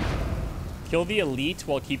 Kill the elite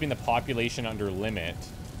while keeping the population under limit.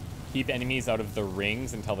 Keep enemies out of the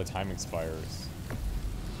rings until the time expires.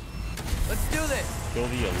 Let's do this! Kill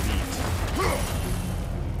the elite.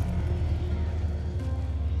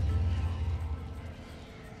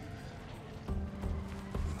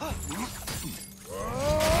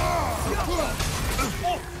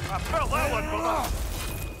 I felt that one, brother.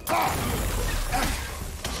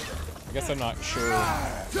 I guess I'm not sure.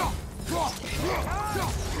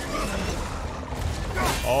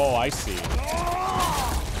 Oh, I see.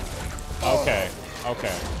 Okay,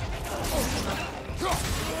 okay.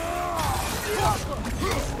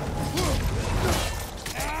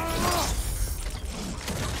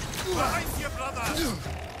 Behind you, brother.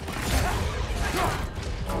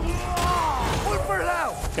 Look for it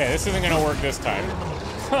out! Okay, this isn't gonna work this time.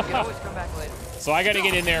 You can always come back later. So I gotta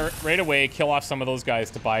get in there right away, kill off some of those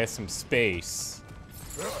guys to buy us some space.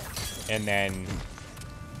 And then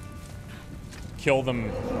kill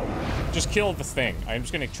them. Just kill the thing. I'm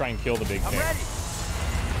just gonna try and kill the big thing. Ready.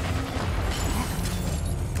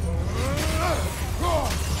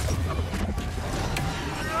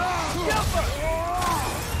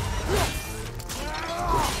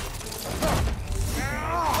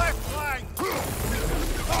 Left flank.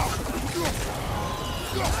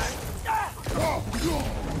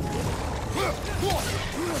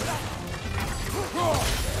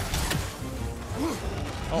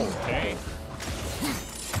 Okay.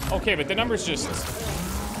 Okay, but the numbers just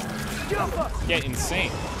get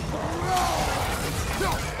insane.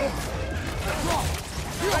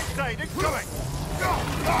 Right side, incoming.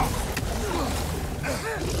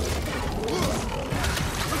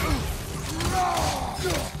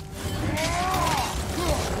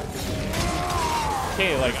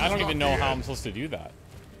 Okay, like, I don't even know how I'm supposed to do that.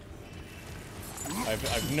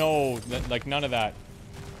 I've no, like, none of that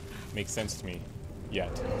makes sense to me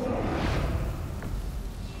yet.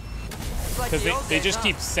 Because they just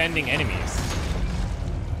keep sending enemies.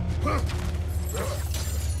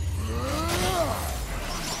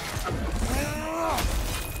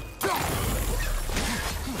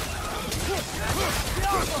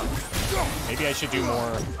 Maybe I should do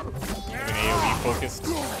more of an AoE focused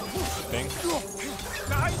thing.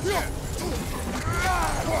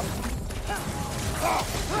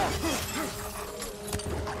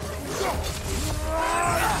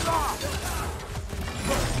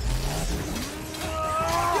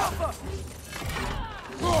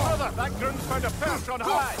 Brother, that groom's found a perch on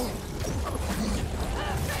high.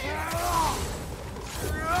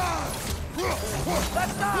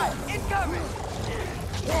 Left side, incoming!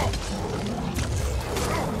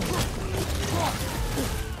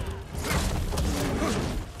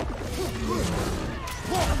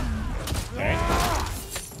 Okay.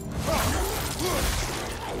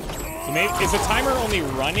 So maybe is the timer only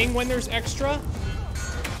running when there's extra?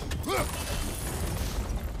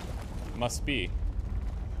 Must be.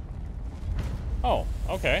 Oh,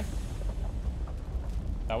 okay.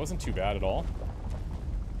 That wasn't too bad at all.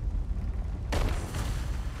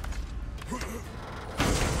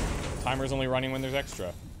 Timer's only running when there's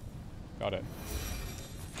extra. Got it.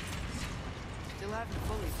 Still haven't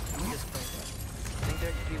fully seen this place. Think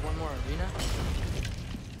there could be one more arena?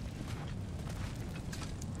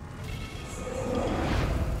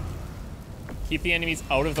 Keep the enemies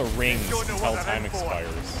out of the rings until time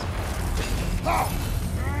expires.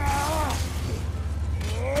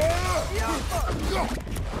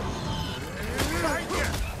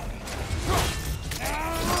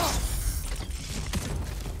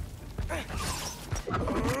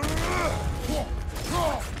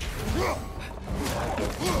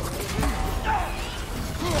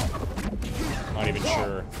 Not even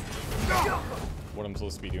sure what I'm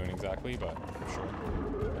supposed to be doing exactly, but I'm sure.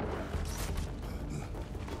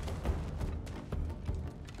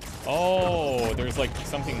 Oh, there's like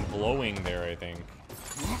something glowing there, I think.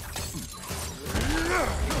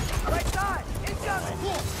 Right side, incoming!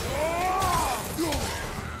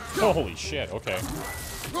 Holy shit, okay.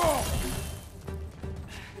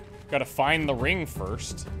 Gotta find the ring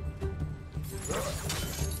first.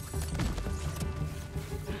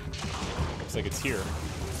 Looks like it's here.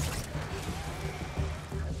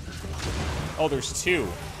 Oh, there's two.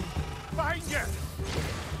 Behind you!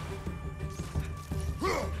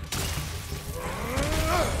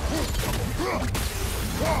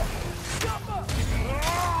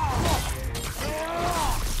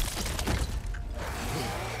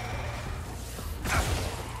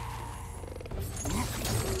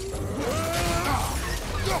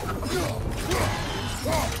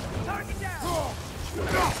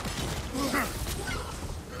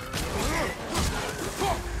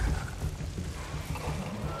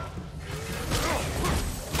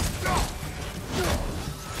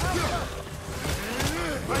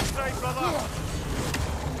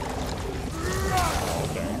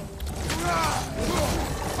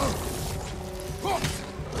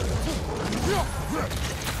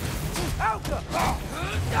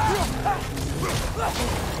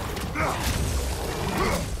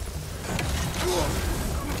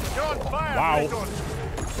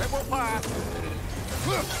 Wow.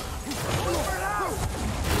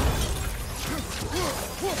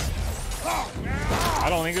 I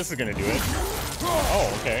don't think this is gonna do it.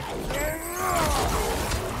 Oh, okay.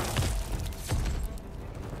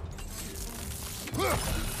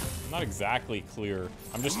 I'm not exactly clear.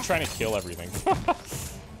 I'm just trying to kill everything.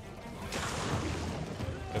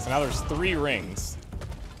 Okay, so now there's 3 rings.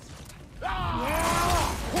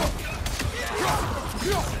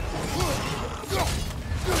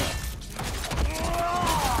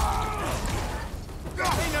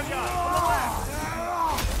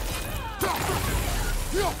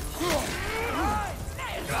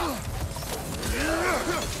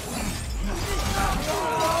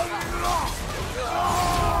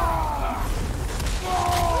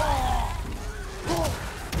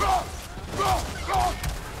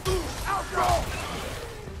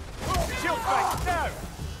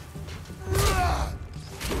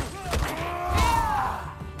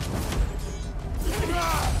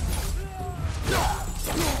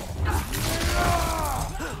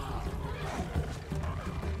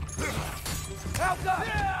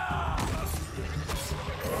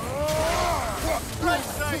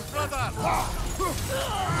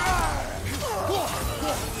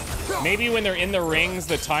 Maybe when they're in the rings,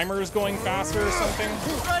 the timer is going faster or something?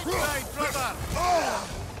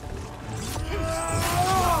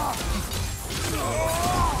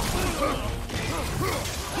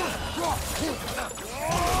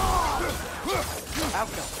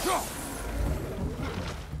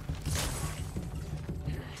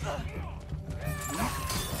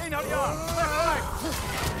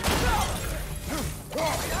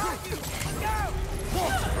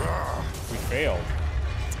 We failed.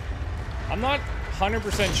 I'm not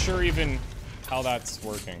 100% sure even how that's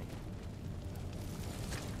working.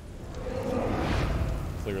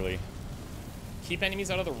 Clearly. Keep enemies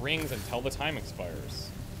out of the rings until the time expires.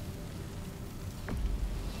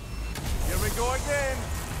 Here we go again.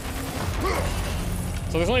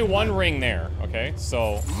 So there's only 1 ring there, okay?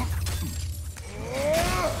 So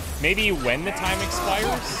maybe when the time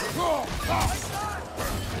expires,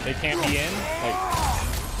 they can't be in? Like,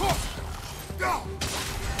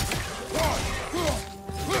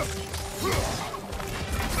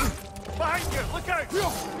 Behind you, look out!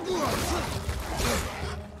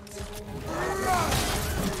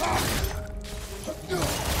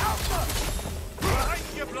 Behind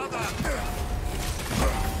you, brother!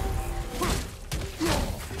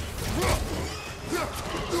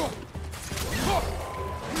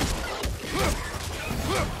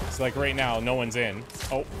 it's like right now, no one's in.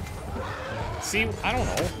 Oh. See, I don't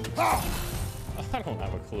know. I don't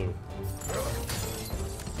have a clue.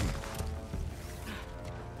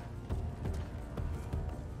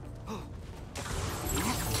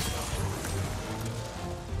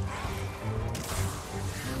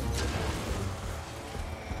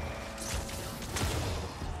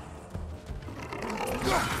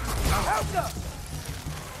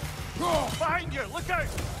 Behind you, look out!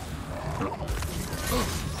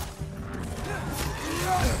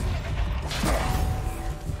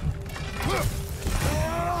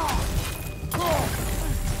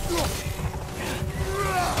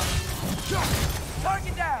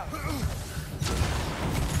 Target down!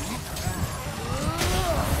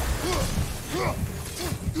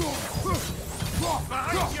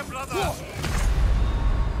 Behind you, brother!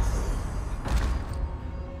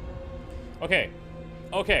 Okay.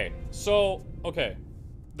 Okay. So, okay.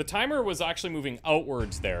 The timer was actually moving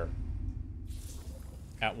outwards there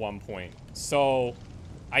at one point. So,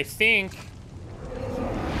 I think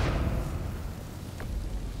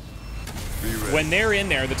when they're in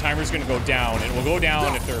there, the timer's going to go down, and it will go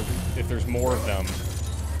down if there's more of them.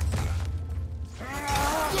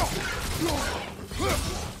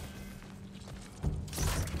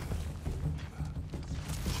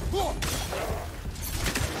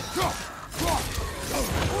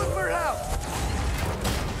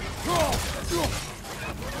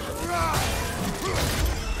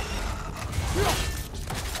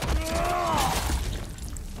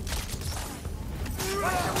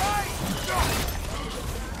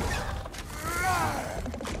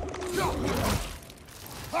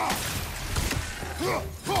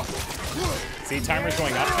 See, timer's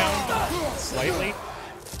going up now, slightly.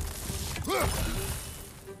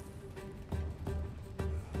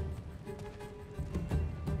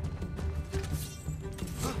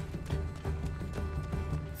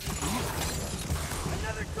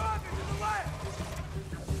 Another target to the left!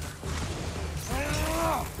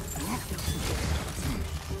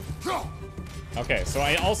 Okay, so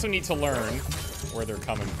I also need to learn where they're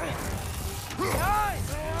coming from.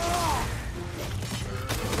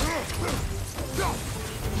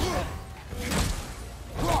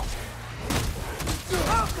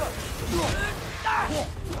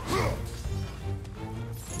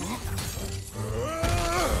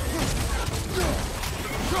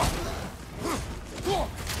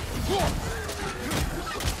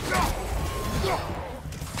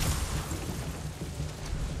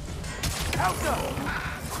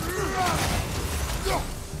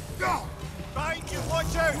 Behind you,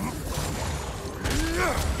 watch out!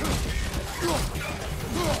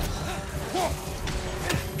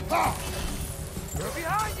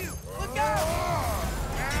 Behind you! Look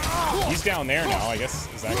out! He's down there now, I guess.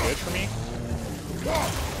 Is that good for me? Oh,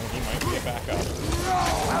 he might get back up.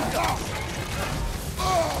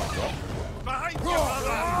 Behind you,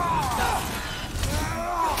 brother!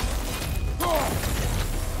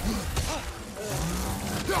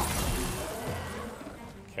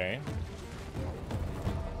 Okay.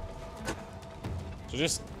 So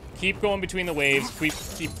just keep going between the waves,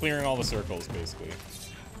 keep clearing all the circles, basically.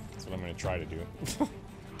 That's what I'm gonna try to do.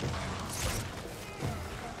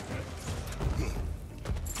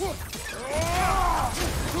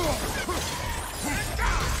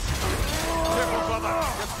 Careful, brother!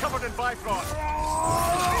 You're covered in Bifrost!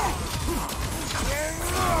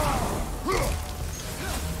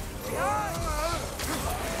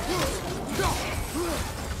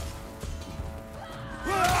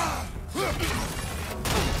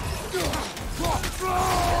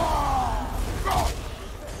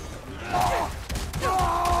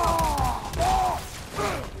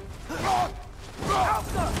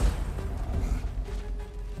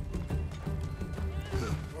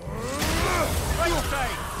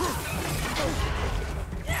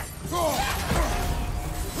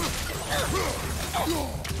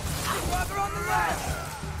 Brother on the left!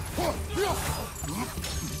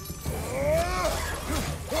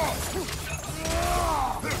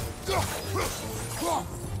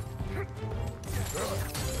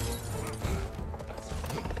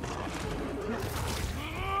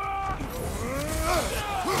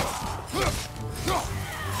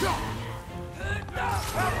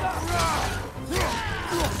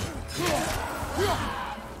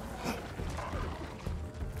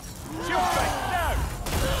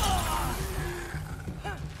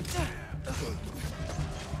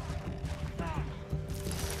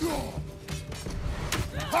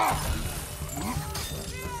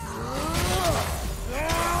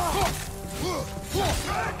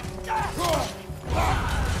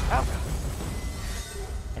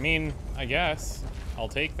 I mean, I guess I'll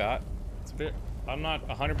take that. It's a bit. I'm not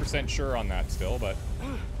 100% sure on that still, but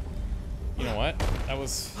you know what? That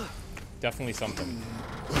was definitely something.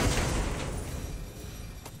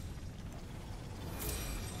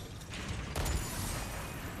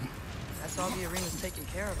 That's all the arena's taken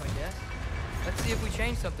care of, I guess. Let's see if we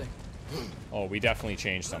change something. Oh, we definitely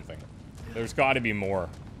changed something. There's got to be more.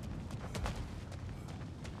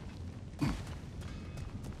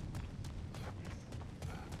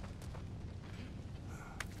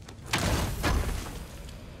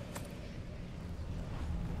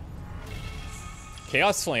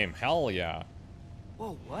 Chaos Flame, hell yeah.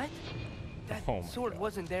 Whoa, what? That Oh my sword God.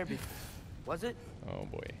 wasn't there before, was it? Oh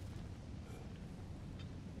boy.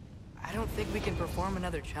 I don't think we can perform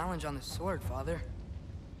another challenge on the sword, Father.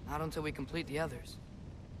 Not until we complete the others.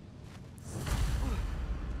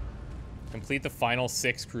 Complete the final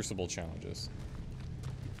 6 Crucible challenges.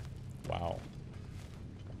 Wow.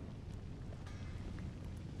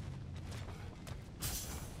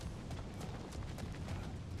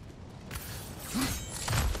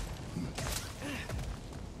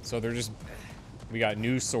 So they're just... We got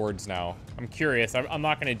new swords now. I'm curious. I'm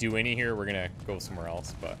not going to do any here. We're going to go somewhere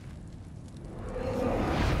else, but...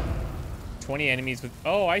 20 enemies with...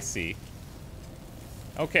 Oh, I see.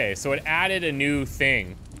 Okay, so it added a new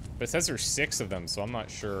thing. But it says there's 6 of them, so I'm not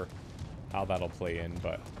sure how that'll play in,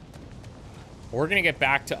 but... We're gonna get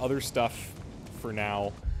back to other stuff for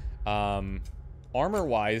now.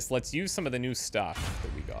 Armor-wise, let's use some of the new stuff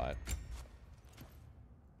that we got.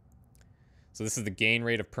 So this is the gain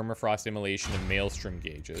rate of permafrost immolation and maelstrom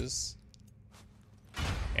gauges.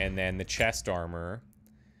 And then the chest armor.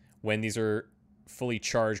 When these are fully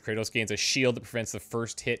charged, Kratos gains a shield that prevents the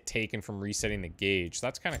first hit taken from resetting the gauge. So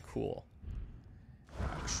that's kind of cool.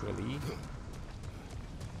 Actually.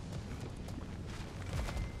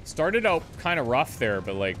 Started out kind of rough there,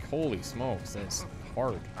 but like, holy smokes, that's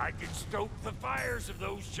hard. I can stoke the fires of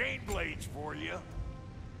those chain blades for you.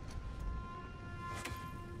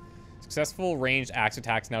 Successful ranged axe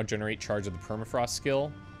attacks now generate charge of the permafrost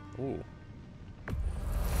skill. Ooh.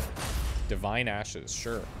 Divine Ashes,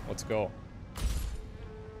 sure. Let's go.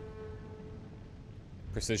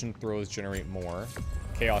 Precision throws generate more.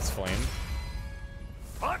 Chaos Flame.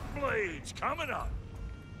 Hot blades coming up.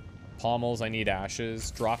 Pommels, I need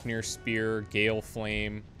ashes. Dropnir Spear, Gale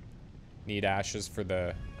Flame. Need ashes for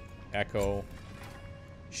the Echo.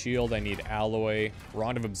 Shield, I need alloy.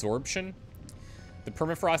 Rod of Absorption. The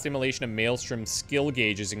permafrost immolation of Maelstrom skill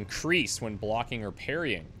gauges increase when blocking or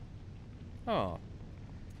parrying. Oh.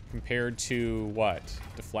 Compared to what?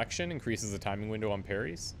 Deflection increases the timing window on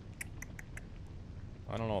parries?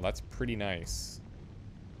 I don't know, that's pretty nice.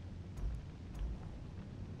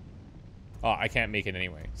 Oh, I can't make it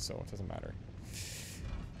anyway, so it doesn't matter.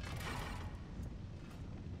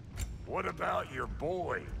 What about your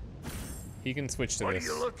boy? He can switch to What this.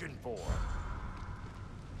 are you looking for?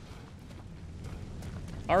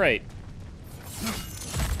 All right.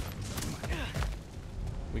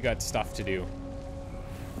 We got stuff to do.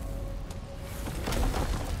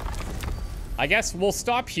 I guess we'll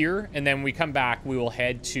stop here, and then we come back, we will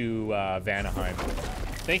head to Vanaheim.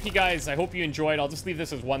 Thank you guys. I hope you enjoyed. I'll just leave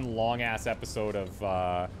this as one long-ass episode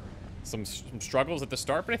of some struggles at the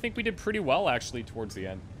start, but I think we did pretty well, actually, towards the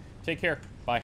end. Take care. Bye.